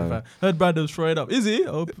Brandon, fam. fam. Heard Brandon's throwing up. Is he?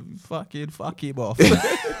 Oh, fuck him off.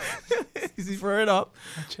 Is he throwing up?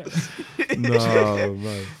 No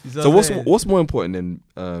man. He's So up there. what's more important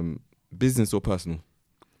than business or personal?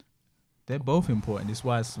 They're both important. That's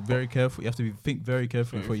why it's very careful. You have to think very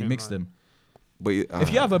carefully before you mix them. But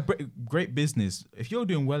If you have a great business, if you're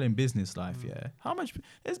doing well in business life, yeah, how much?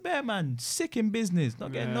 There's bear man sick in business,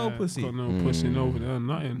 not getting no pussy, Got no pussy, no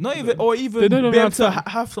nothing. not even, or even They don't be know able how to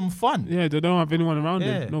have some fun. Yeah, they don't have anyone around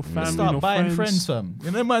Yeah, them. No family, start no buying friends. fam. You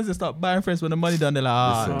know, the man that start buying friends when the money done. They're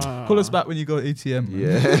like, Listen. call us back when you go ATM.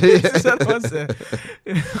 Yeah. That's what I'm saying.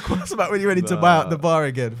 Call us back when you're ready to buy out the bar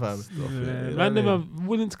again, fam. Yeah, random are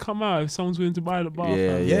willing to come out if someone's willing to buy the bar.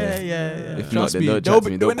 Yeah, fam. Yeah. If not, Trust then me. don't they'll chat to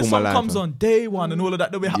be- me, don't when the call my song line, comes fam. on day one and all of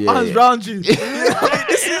that, they'll be Yeah. hands round you.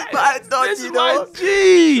 This is my dog, This you is know. my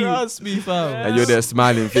G. Trust me, fam. And you're there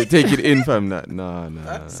smiling, take it in, fam.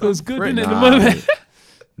 Nah. So it's good in the Nah. moment.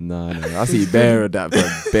 Nah. I see bare of that,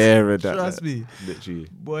 fam. Bare of that. Trust me. Literally.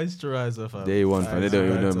 Moisturizer, fam. Day one, fam. They don't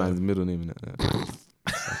even know Moisturizer. man's middle name. And that.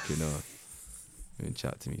 Fucking hell. Don't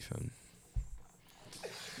chat to me, fam.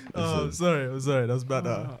 Oh, I'm sorry. That's bad.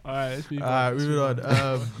 Alright, let's move on. Alright, moving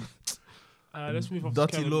on. Let's move on. to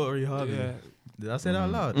Dirty Kevin. Lottery Harvey. Yeah. Did I say that out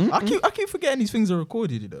loud? Mm-hmm. I keep forgetting these things are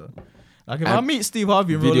recorded, you know. Like if And I meet Steve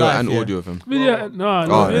Harvey in real Video life, and yeah, audio of him. Video, no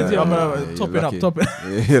Oh, video. I'm yeah, top it you're up.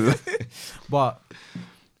 lucky. Yeah, But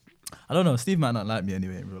I don't know. Steve might not like me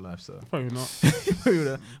anyway in real life, so. Probably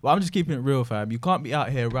not. But I'm just keeping it real, fam. You can't be out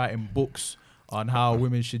here writing books on how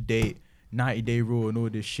women should date, 90-day rule and all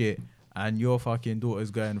this shit, and your fucking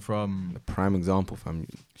daughter's going from... Prime example, fam.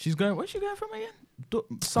 She's going... Where's she going from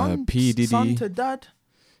again? Son, P. Diddy. Son to dad?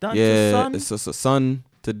 Dad to son? It's just a son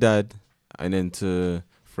to dad, and then to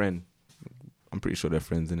friend. I'm pretty sure they're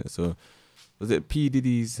friends, innit? So, was it P.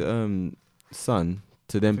 Diddy's son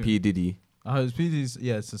to then P. Diddy? It's P. Diddy's...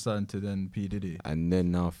 Yeah, it's the son to then P. Diddy. And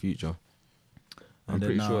then now Future. I'm And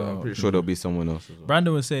pretty then sure. now- I'm pretty sure there'll be someone else as well.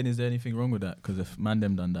 Brandon was saying, is there anything wrong with that? Because if man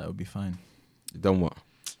them done that, it would be fine. Done what?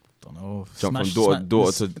 Don't know. Jump from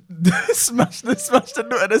daughter to... smash the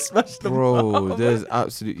daughter, smash the Bro, mom. there's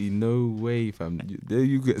absolutely no way, fam.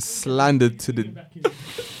 You get slandered to the...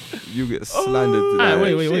 You get slandered to Ah,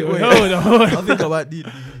 the... wait. Hold on. I think I might need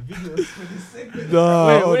videos for this segment. No,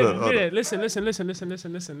 Wait, hold wait, on, hold on. wait. Listen.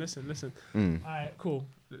 Mm. Alright, cool.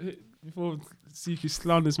 Before CQ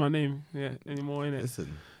slanders my name anymore, innit?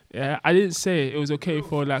 Listen. Yeah, I didn't say it was okay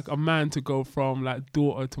for like a man to go from like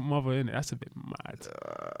daughter to mother, innit? That's a bit mad.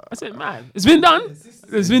 That's a bit mad. It's been done.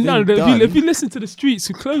 It's been done. If you listen to the streets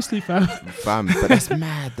closely, fam, Fam, but that's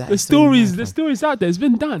mad. That the is so mad, the fam. stories out there. It's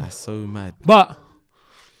been done. That's so mad. But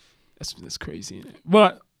that's crazy, innit?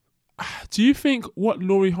 But do you think what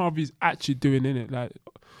Lori Harvey's actually doing, innit? Like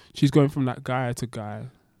she's going from like guy to guy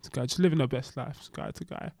to guy, just living her best life, guy to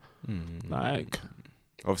guy. Like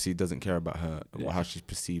Obviously, he doesn't care about her, Yeah. how she's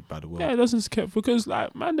perceived by the world. yeah, it doesn't care because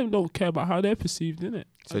like man, them don't care about how they're perceived, innit?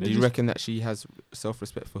 So Like, do they you just- reckon that she has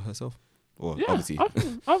self-respect for herself? Or Yeah, obviously,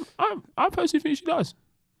 I personally think she does.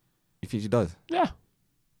 you think she does? Yeah.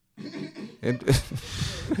 In,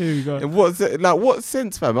 Here we go. in what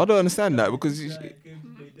sense, fam? I don't understand that because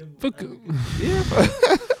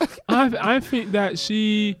I think that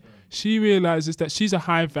she realizes that she's a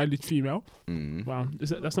high valued female. Wow,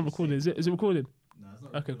 that's not recorded, is it? Is it recorded?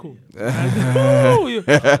 Okay, cool. Oh, hey,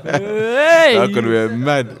 that could be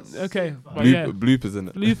mad okay, but yeah, bloopers in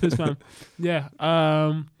it. bloopers, man. Yeah,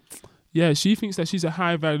 yeah. She thinks that she's a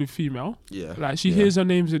high valued female. Yeah, Like she hears her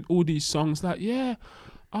names in all these songs. Like yeah,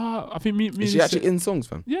 I think Meek Mill. Is she actually in songs,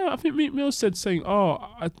 fam? Yeah, I think Meek Mill said saying,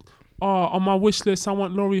 on my wish list, I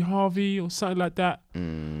want Lori Harvey or something like that.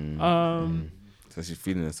 So she's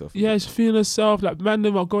feeling herself. Yeah, she's feeling herself. Like, man,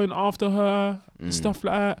 them are going after her, stuff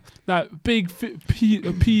like that. Like, big P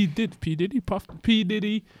Diddy,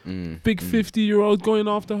 big 50-year-old going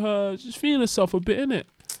after her, just feeling herself a bit, innit?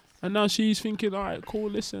 And now she's thinking, all right, cool,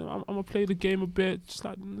 listen, I'm gonna play the game a bit, just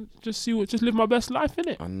live my best life,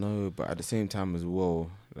 innit? I know, but at the same time as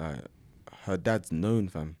well, like her dad's known,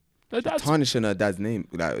 fam. Like, that's Tarnishing her dad's name.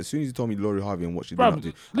 Like as soon as you told me Lori Harvey and what she's Bruv, been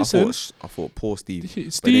up to, listen. I thought poor Steve. But then he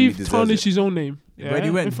Steve deserves tarnished it. his own name. When he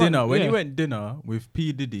in went front- dinner, yeah. dinner with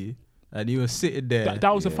P. Diddy, and he was sitting there.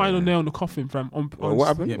 That was the final nail on the coffin, fam. Well, what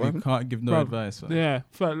happened? Yeah, What we happened? can't give no Bruv, advice. fam. Yeah,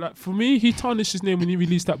 for me, he tarnished his name when he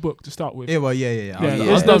released that book to start with. Yeah, well, yeah. Yeah, I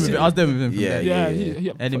was yeah. done with it. I was done with him. from Yeah, there.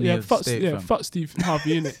 Yeah, Enemy of fuck, state, yeah, fam. fuck Steve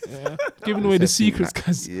Harvey, innit? Yeah. Giving away the secrets,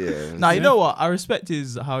 cause Yeah. Nah, you know what? I respect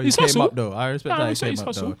how he He's came hustle. up though. I respect how he he's came up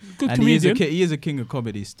hustle. though. Good And he is comedian. a king of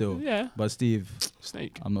comedy still. Yeah, But Steve,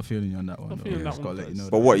 Snake. I'm not feeling you on that one. Not though. feeling that Just one gotta let you know.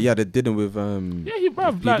 But that. what? He had a dinner with Yeah, he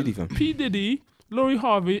bruv, P. like Diddy, fam. P Diddy, Lori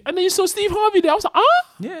Harvey, and then you saw Steve Harvey there. I was like,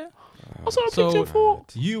 Yeah. I saw a So, picture for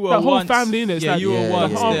You were that whole once, family, innit? It's Yeah, like you were Yeah,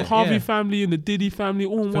 once. yeah. there, Harvey yeah. family and the Diddy family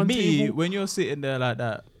all on For one me, table. when you're sitting there like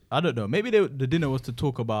that, I don't know. Maybe the dinner was to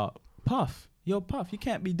talk about Puff. Yo, Puff, you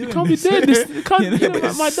can't be doing You can't be this. doing this. You can't, You know, you know,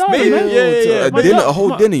 but my daughter, maybe- man. yeah. My dinner, da- a whole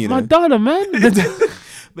my- dinner, you know. My daughter, man.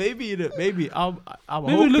 maybe I'm Maybe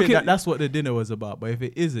hoping look that at- that's what the dinner was about. But if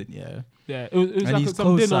it isn't, yeah. Yeah, it was And like he's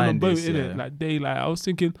some dinner on a co-signed boat, this, innit? yeah. Like daylight. I was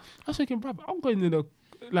thinking, bro, I'm going in a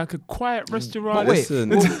quiet restaurant. But wait, Listen.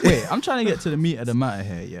 wait, I'm trying to get to the meat of the matter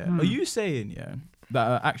here. Yeah, Hmm. are you saying that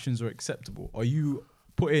her actions are acceptable? Are you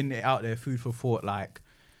putting it out there, food for thought? Like,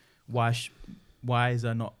 why is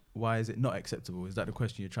it not acceptable? Is that the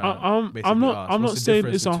question you're trying to basically I'm not. ask? I'm What's not the saying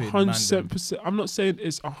difference it's between man 100%. I'm not saying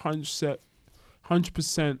it's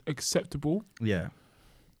 100% acceptable Yeah,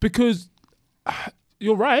 because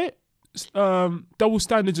you're right. Double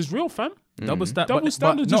standards is real, fam. double Double standards.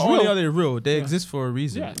 standards Not is only real. are they real, they Yeah. exist for a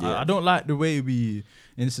reason. Yeah. Yeah. I don't like the way we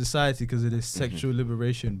in society because of this sexual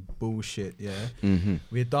liberation bullshit. Yeah,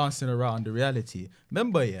 we're dancing around the reality.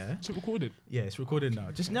 Remember, It's recorded. Yeah, it's recorded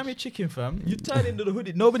now. Just name your chicken, fam. You turn into the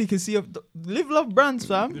hoodie. Nobody can see. Live Love brands,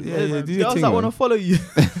 fam. Yeah, do your Girls thing, that want to man. follow you.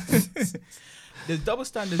 There's double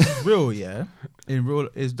standards is real, yeah.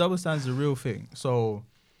 Double standards a real thing. So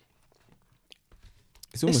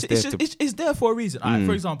It's almost there to. it's there for a reason. Alright,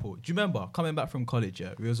 for example, do you remember coming back from college?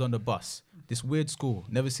 Yeah, we was on the bus. This weird school.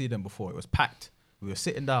 Never seen them before. It was packed. We were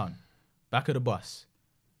sitting down. back of the bus.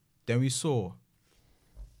 Then we saw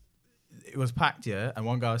it was packed, yeah, and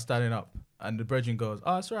one guy was standing up, and the brethren goes,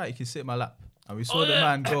 "Oh, it's all right, you can sit in my lap." And we saw the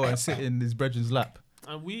man go and sit in his brethren's lap.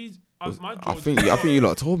 And we, I think you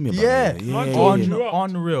lot told me about Yeah, it.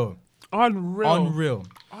 Unreal. Unreal.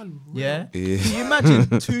 Yeah. Yeah. Can you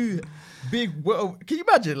imagine two big? Well, can you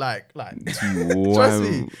imagine like trust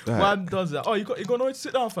me, one does that. Oh, you got nowhere to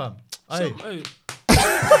sit down, fam. Hey.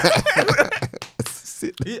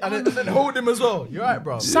 And then hold him as well. You're right,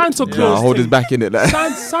 bro. Santa Claus. Nah, hold his back in it. Like.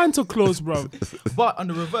 Santa Claus, bro. But on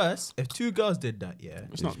the reverse, if two girls did that,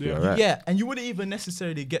 It's not be alright. yeah, and you wouldn't even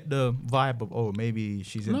necessarily get the vibe of maybe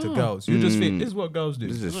she's into girls. You just think this is what girls do.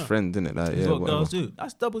 This is just friends, isn't it? Like, This is what girls do.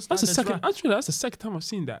 That's double standards. That's the second time I've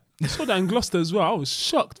seen that. I saw that in Gloucester as well. I was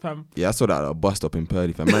shocked, fam. Yeah, I saw that at a bus stop in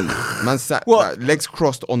Purley, fam. Man sat like, legs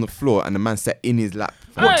crossed on the floor, and the man sat in his lap.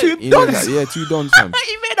 Fam. What, two In dons? his lap. Yeah, 2 dons, fam.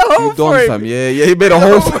 He made a hole 2 for dons, him. fam. Yeah, he made a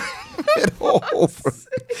hole for him.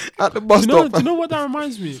 At the bus Do you stop. know what that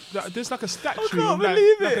reminds me? There's like a statue can't of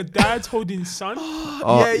believe like it. a dad's holding son. Yeah.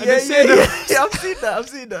 I've seen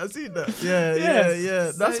that.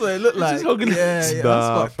 Yeah. That's what it looked like. That's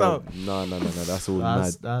fucked up. No. That's all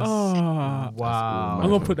That's wow. I'm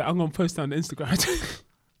gonna post that on the Instagram.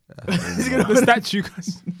 The statue,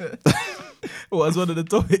 guys. Well, it's one of the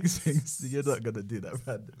topics things. You're not gonna do that,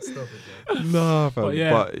 man. Stop it, man. No, fam. But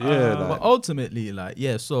yeah, like, But ultimately, like,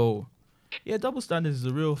 so double standards is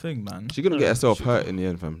a real thing, man. she's gonna get herself hurt in the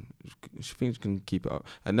end, fam. She thinks she can keep it up,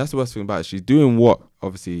 and that's the worst thing about it. She's doing what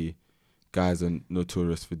obviously guys are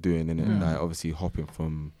notorious for doing, innit? Like obviously hopping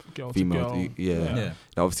from Girl female to girl. yeah. Yeah.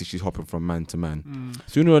 Obviously she's hopping from man to man.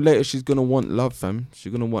 Sooner or later she's gonna want love, fam. She's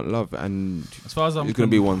gonna want love, and As far as I'm there's gonna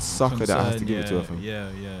be one sucker that has to give it to her, fam. Yeah.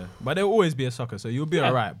 But there'll always be a sucker, so you'll be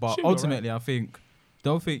alright. But she'll be ultimately, I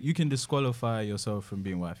don't think you can disqualify yourself from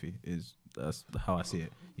being wifey. That's how I see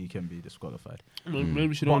it. You can be disqualified.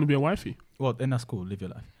 Maybe she don't want to be a wifey. Well, then that's cool. Live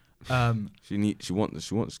your life. She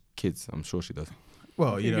wants kids. I'm sure she does.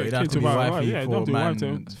 Well, you You know, get you don't have kids to be without a wifey wife, yeah, for don't a be wife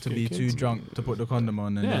man to to be get too kids. drunk to put the condom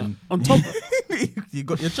on, and Yeah. then On top, you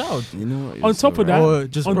got your child. You know what? On top of that, Or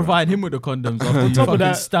just provide him with the condoms after you top of fucking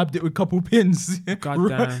that- stabbed it with a couple pins. God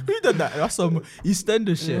damn. Who did that? That's some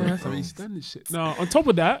EastEnders shit. yeah, that's how you stand this shit. No, on top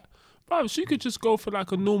of that, bro, she could just go for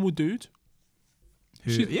like a normal dude.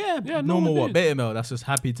 Yeah, yeah, normal normal what? dude. Beta male that's just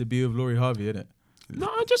happy to be with Laurie Harvey, innit? No,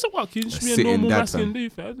 just a what? You just be a Sitting normal dad, masculine fam.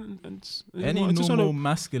 dude, fam. And Any just normal wanna-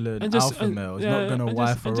 masculine and just- alpha and- male is yeah, not gonna and wife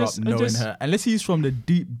just- her and up just- and knowing just- her, unless he's from the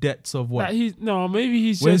deep depths of what? Maybe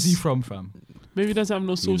he's Where's just. he from, fam? Maybe he doesn't have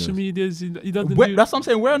no social knows? medias. He doesn't Where, do. that's what I'm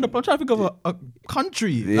saying. I'm trying to think of a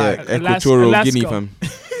country. Yeah, Like, Equatorial Alaska. Guinea, fam.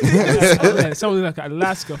 yeah, something like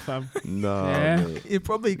Alaska, fam. No, Yeah. mate. it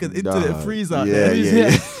probably could internet Nah, freeze out yeah, there.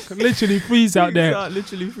 yeah. Literally freeze out there.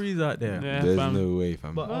 Literally freeze out there. Yeah, There's fam. no way,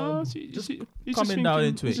 fam. But You just just coming down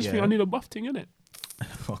into it, Just yeah. think I need a buff thing, innit?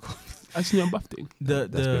 fuck off. I just need a buff thing. The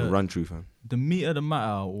That's been run through, fam. the meat of the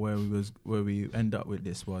matter where we end up with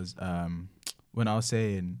this was when I was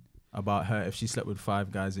saying about her if she slept with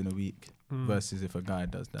 5 guys in a week versus if a guy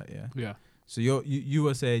does that, yeah. Yeah. So you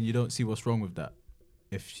were saying you don't see what's wrong with that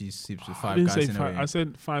if she sleeps with I 5 didn't guys say in a 5. week. I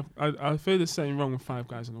said 5. I feel there's something wrong with 5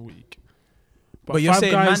 guys in a week. But you're 5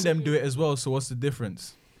 saying guys, man them do it as well. So what's the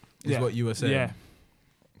difference? Is Yeah. what you were saying. Yeah.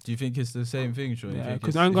 Do you think it's the same thing, Sean? Yeah,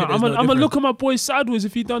 because I'm gonna look at my boy sideways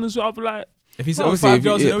if he done as well. I'll be like, If he slept with Obviously, 5 if you-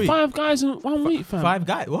 girls in a week, 5 guys in 1 week, fam. 5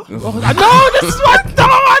 guys. What? I know this is what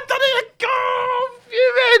I done it.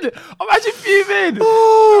 I'm fuming. I'm actually fuming.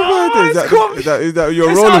 Oh, it's man, come- is that you're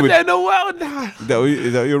It's rolling out with? there in the world now.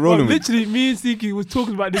 Is that you're rolling with? Literally, me and Sneaky was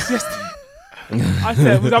talking about this yesterday. I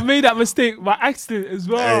said, I made that mistake by accident as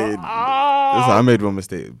well. Hey, Listen, I made one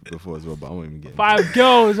mistake before as well, but I won't even get into 5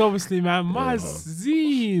 girls, obviously, man. My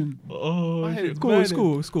zine. Oh, My head's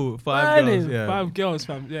school. 5 girls. Yeah. 5 girls,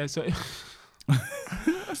 fam. Yeah, so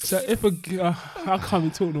if I can't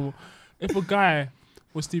even talk no more. If a guy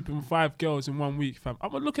was sleeping with 5 girls in 1 week, fam,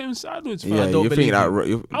 I'm gonna look at him sideways, fam. Yeah, don't you believe think that?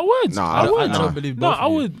 you. I would. Nah, I would. I don't believe No, both I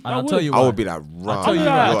of you. would. And I I'll would. tell you I why. would be like, right. tell you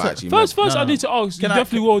why. You're actually First, No, I no. need to ask. You Can I-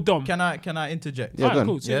 definitely well done. Can I interject? Yeah, go Alright, on.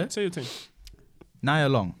 cool. Yeah? Say your thing. Nia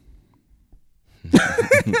Long.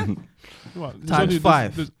 What? There's Times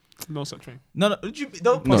 5. there's no such thing. No,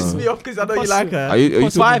 don't piss No. me off because I know you Piss like me- her. Are you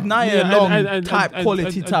 5 talking- Nia Yeah, Long and- type and-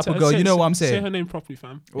 quality and- type and of girl. say- You know what I'm Say saying? her name properly,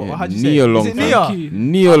 fam. Well, Yeah, how'd you say? Nia Is Long, it fam. Nia? Thank you.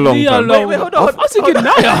 Nia Long, Nia fam. Long. Wait, hold on. I was thinking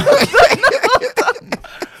Naya.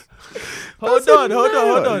 Hold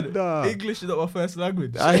on. Nah. English is not my first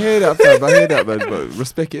language. I hear that, fam. I hear that, man. But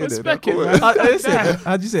respect it. innit? Respect Like, it, come man. on.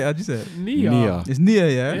 How'd you say it? Nia. Nia. It's Nia,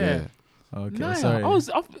 yeah? Yeah. Okay, Naya. sorry.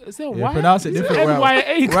 Is there Yeah, Y? pronounce it different.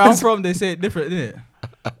 NYA. Where I'm from, they say it different, innit?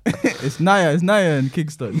 It's Naya and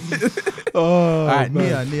Kingston. Oh, Alright,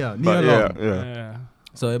 Nia But Long. Yeah.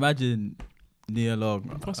 So imagine Nia Long.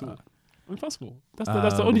 Impossible. That's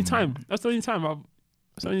the only time. That's the only time.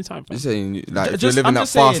 You're saying like if you're living that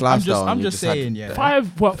fast lifestyle. I'm just saying, yeah.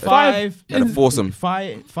 Five And a foursome.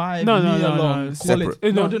 Five No, Nia no, Long separate.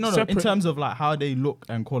 quality. No. In Separate. terms of like how they look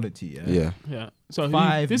and quality, Yeah. Yeah. So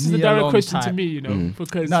Five this is a Nia direct Long question to type. me, you know,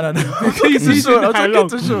 because No. he's Sure, I'll how take long? it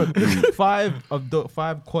to Sean.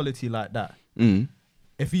 Five quality like that. Mm.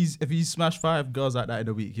 If he's smashed 5 girls like that in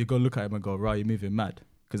a week, you're gonna look at him and go, "Right, you're moving mad."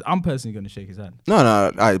 Because I'm personally gonna shake his hand.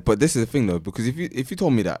 No. But this is the thing though, because if you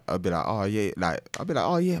told me that, I'd be like, oh yeah,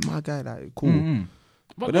 my guy, like cool. Mm-hmm.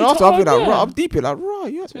 But then after I'll be like, right, I'm deep in, like,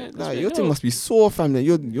 right, your thing must be sore, fam.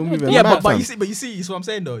 You're moving Yeah, mad, but fam. you see, so what I'm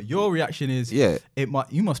saying though, your reaction is, Yeah.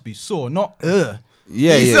 you must be sore, not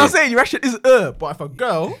Yeah, You see yeah. what I'm saying? Your reaction is but if a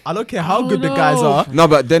girl, I don't care how good the guys are. No,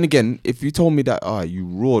 but then again, if you told me that, you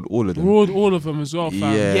roared all of them. Roared all of them as well, fam.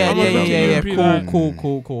 Yeah. Yeah.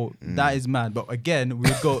 Cool. That is mad. But again, we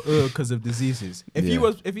go because of diseases. If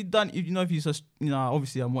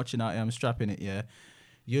obviously I'm watching out here, I'm strapping it, yeah.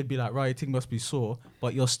 You'd be like, right, your thing must be sore,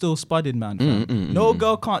 but you're still spudding, man. fam. No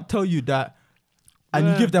girl can't tell you that, and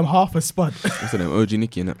you give them half a spud. What's the name? OG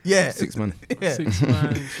Nicky, innit? Yeah. 6 man. Yeah. 6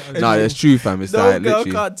 man. Nah, that's true, fam. It's No like girl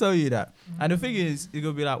literally. can't tell you that. And the thing is, you're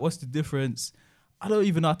gonna be like, what's the difference? I don't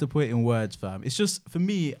even know how to put it in words, fam. It's just, for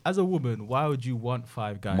me, as a woman, why would you want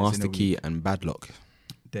 5 guys Master in a Key week? and Bad Luck,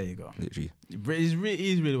 There you go. literally. It is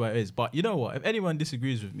really what it is. But you know what? If anyone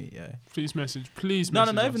disagrees with me, yeah. Please message. Please No,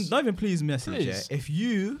 message. not even please message. Please. Yeah. If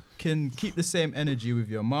you can keep the same energy with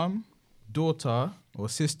your mum, daughter, or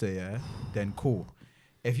sister, yeah, then cool.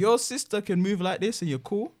 If your sister can move like this and you're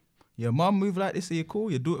cool, your mum move like this and you're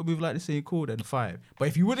cool, your daughter move like this and you're cool, then fine. But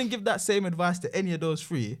if you wouldn't give that same advice to any of those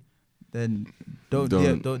 3, then don't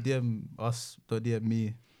DM us, don't DM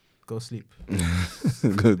me. Go sleep.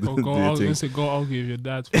 Go Go do your thing. go argue with your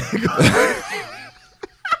dad.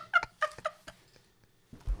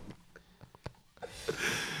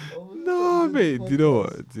 No, mate. Do you know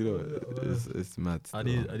what? It's mad. I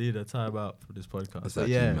still. need a time out for this podcast. It's But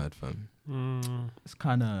actually yeah, mad, fam. it's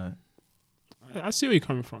kind of. I see where you're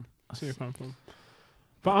coming from.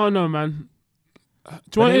 But I don't know, man. Do you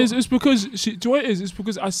know what it is? It's because It's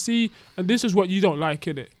because I see, and this is what you don't like,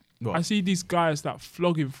 innit? What? I see these guys that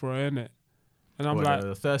flogging for her, innit? And I'm like,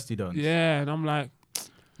 the thirsty dons. yeah, and I'm like,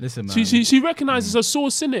 Listen, man. she recognizes her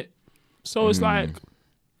source, innit? So it's like,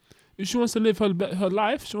 if she wants to live her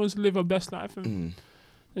life, she wants to live her best life, and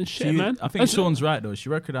shit, man. I think Sean's right though. She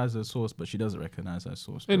recognizes her source, but she doesn't recognize her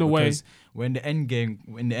source. In a way. Because when the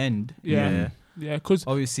end, Yeah. Yeah, because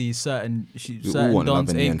obviously certain all want love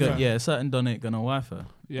dons in the ain't end, gonna, fam. yeah, certain don ain't gonna wife her.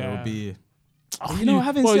 yeah, It'll be. Oh, You know,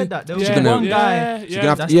 having boy, said that, there was yeah, one yeah, guy. She's yeah, gonna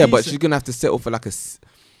have that's to, but decent. she's gonna have to settle for like a.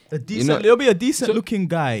 A decent, know- it'll be a decent So- looking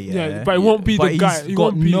guy, yeah, but it won't be but the guy. he's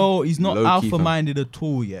got he's not Low-key, alpha fam. minded at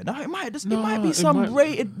all yet. No, it might No, be it some might-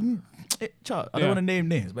 rated. I don't Yeah. want to name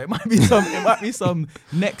names, but it might be some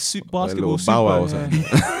next basketball little Bow Wow or super.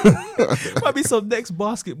 something. Might be some next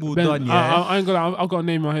basketball Ben, done, yeah. I ain't gonna. I've got a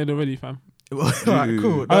name in my head already, fam. Alright,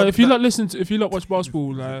 cool. If you lot listen to, if you lot watch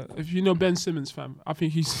basketball, if you know Ben Simmons, fam, I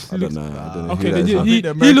think he's. I don't know. I don't know. Okay, who then that is, he-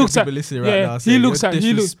 fam. he, he looks at- listening yeah, right now. he saying, looks "You're at-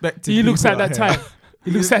 he disrespecting looks at people that out here." type. He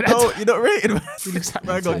looks at that. No, you're not rated, man. He looks at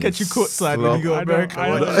Man, that gonna type. catch you courtside when you go I know, America.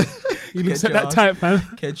 I know. man. He looks Get at your that ass- type,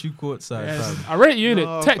 fam. Catch you courtside, Yes. fam. I rate you in it.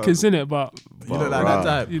 No, Tech fam. is in it, but You look like Right. that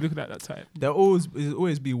type. you look at that type. There'll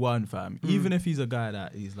always be one, fam. Even if he's a guy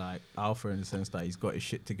that he's like alpha in the sense that he's got his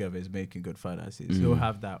shit together, he's making good finances. He'll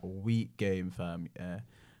have that weak game, fam. Yeah,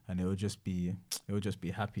 and he'll just be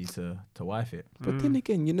happy to wife it. But then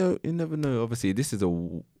again, you never know. Obviously, this is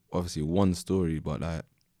obviously one story, but like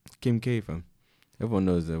Kim K, fam. Everyone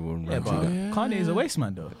knows everyone. Yeah, runs but through that. Kanye is a waste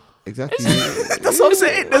man though. Exactly. That's what I'm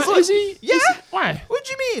saying. That's what, Is he? Yeah. Why? What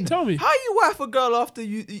do you mean? Tell me. How you wife a girl after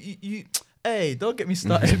you? Hey, don't get me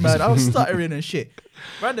started, man. I was stuttering and shit.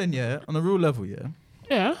 Brandon, yeah, on a real level, yeah.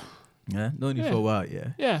 Yeah. Yeah, known you Yeah. for a while, yeah.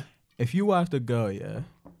 Yeah. If you wife the girl, yeah,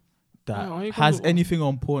 that why you has gonna- anything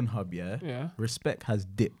on Pornhub, yeah, Yeah. respect has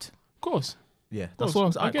dipped. Of course. Yeah, that's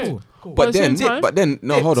course. what I'm saying. Okay. Cool. But at the then, same time-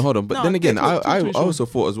 no, hold on. But No, then again, talk I to me, Sean. also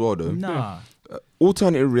thought as well though. Nah.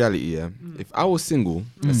 Alternative reality, yeah. If I was single,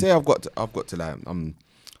 let's say I've got to like I'm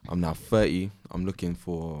now 30. I'm looking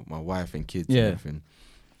for my wife and kids Yeah. and everything.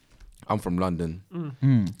 I'm from London,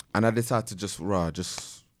 and I decided to just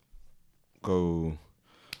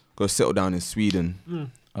go settle down in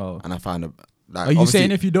Sweden, Oh. and I found a. Like, Are you obviously-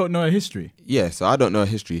 saying if you don't know her history? Yeah, so I don't know her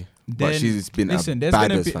history, but Then she's been listen, a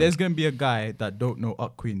baddest, fam. there's gonna be a guy that don't know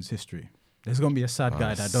Up Queen's history. There's gonna be a sad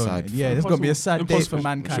guy that don't. sad Yeah, fam. there's gonna be a sad day for Impossible.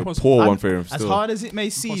 mankind. Impossible. Poor And one for him. As Still. hard as it may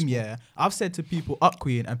seem, yeah, I've said to people up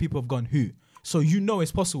Queen and people have gone who. So you know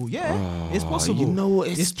it's possible. Yeah, it's possible. You know what?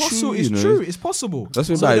 It's possible. true, It's you know. true. It's possible. That's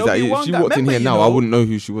what So about is there'll that be if one she that- walked in remember, here you now, I know- wouldn't know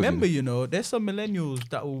who she was. Remember, there's some millennials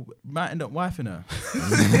that might end up wifing her.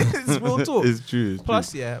 It's real talk. It's true. It's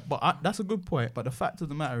Plus, yeah, but that's a good point. But the fact of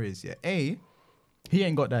the matter is, yeah, A, he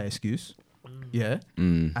ain't got that excuse. Yeah.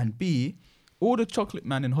 true. And B, all the chocolate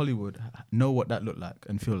man in Hollywood know what that look like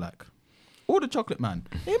and feel like. All the chocolate man.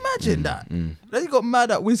 Imagine that. Then you got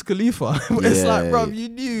mad at Wiz Khalifa. It's like, Yeah, bro, yeah. you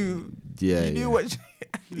knew. Yeah, You knew yeah. what.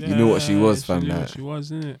 You knew what she was, fam, She knew like- what she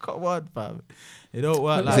was, innit? Come on, fam. It don't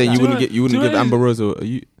work I'm like saying that. you wouldn't Do you know give what Amber Rose a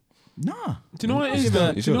you. Nah. Do you know what it You is? know,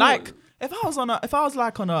 though? You sure? like if I was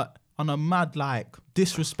like on a mad like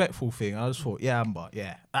disrespectful thing, I just thought, yeah, Amber,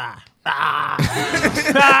 yeah,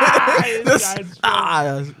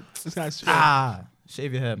 This guy's strong.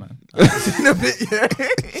 shave your hair, man. See in a bit, yeah.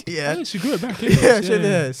 Yeah, she grew it back. Yeah, shave your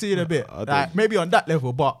hair. See you in a bit. I don't- Like, maybe on that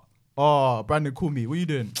level, but Brandon, call me. What you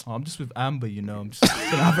doing? Oh, I'm just with Amber, I'm just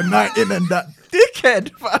gonna have a night in and that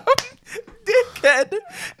dickhead, fam. Dickhead.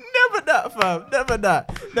 Never that, fam. Never that.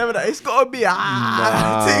 It's gotta be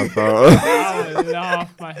Nah, thing. bro. I would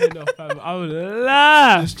laugh my head off, fam. I would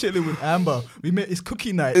laugh. Just chilling with Amber. We met. It's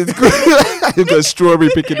cookie night. It's good. You got strawberry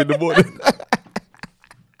picking in the morning.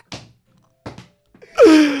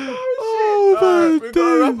 Oh We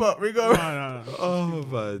gotta wrap up. We gotta. No. Oh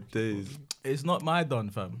my days. It's not my done,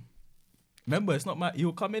 fam. Remember, it's not my.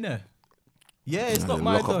 You'll come in here. Yeah, it's Nah, not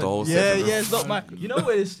my lock up done. the whole Yeah, set, yeah, it's not my. You know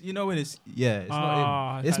when it's. Yeah, it's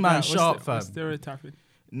not him. This like man that. sharp, What's fam. stereotyping.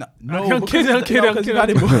 No, I'm kidding, I'm kidding, I'm because kidding.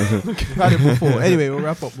 you've had it before. Anyway, we'll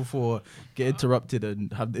wrap up before get interrupted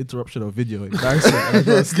and have the interruption of video. Embarrassing. I'm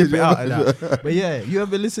gonna skip it out of that. But yeah, you have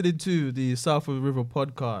been listening to the South of the River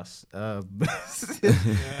podcast.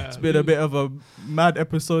 It's been a bit of a mad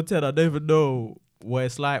episode 10. I don't even know what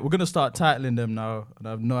it's like. We're gonna start titling them now, and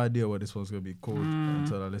I have no idea what this one's gonna be called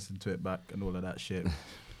until I listen to it back and all of that shit.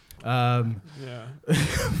 Yeah.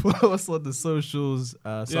 Follow us on the socials,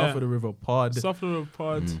 South of the River Pod. South of the River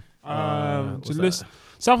Pod. what's To that? listen,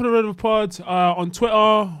 South of the River Pod on Twitter,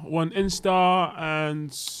 on Insta,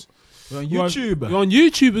 and We're on YouTube. we're on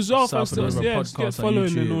YouTube as well. South of the River Yeah, Podcast just get on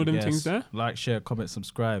following and YouTube, all them yes. things there. Like, share, comment,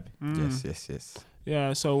 subscribe. Yes.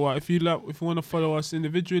 Yeah, so if you want to follow us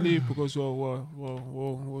individually, because whoa,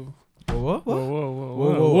 What? Yo.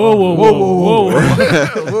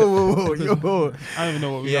 I don't even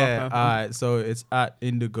know what we Yeah, are. fam. alright, so it's at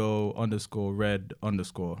indigo_red_.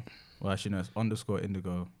 Well, actually, no, it's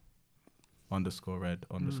 _indigo_red_.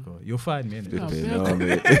 You'll find me in it. Yeah, Okay, yeah. no,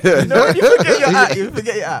 mate. No, you forget your at. You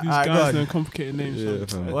forget your at. These Alright, go guys on. know complicated names. Yeah, fam.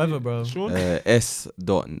 fam. Whatever, bro. Sean?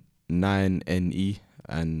 S.9NE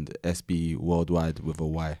and SB worldwide with a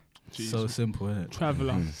Y. So simple, isn't it?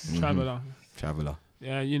 Traveler. Traveler.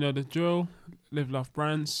 Yeah, you know the drill. Live Love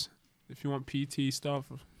Brands. If you want PT stuff,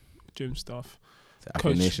 gym stuff.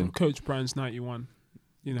 Afro Nation. Coach Brands 91.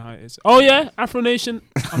 You know how it is. Oh yeah, Afro Nation.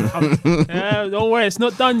 Yeah, don't worry, it's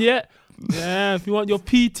not done yet. Yeah, if you want your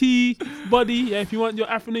PT body, if you want your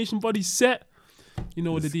Afro Nation body set, you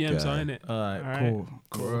know what the This DMs guy. are in it. Alright, Alright.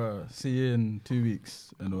 cool. See you in 2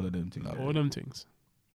 weeks and all of them things. All them things.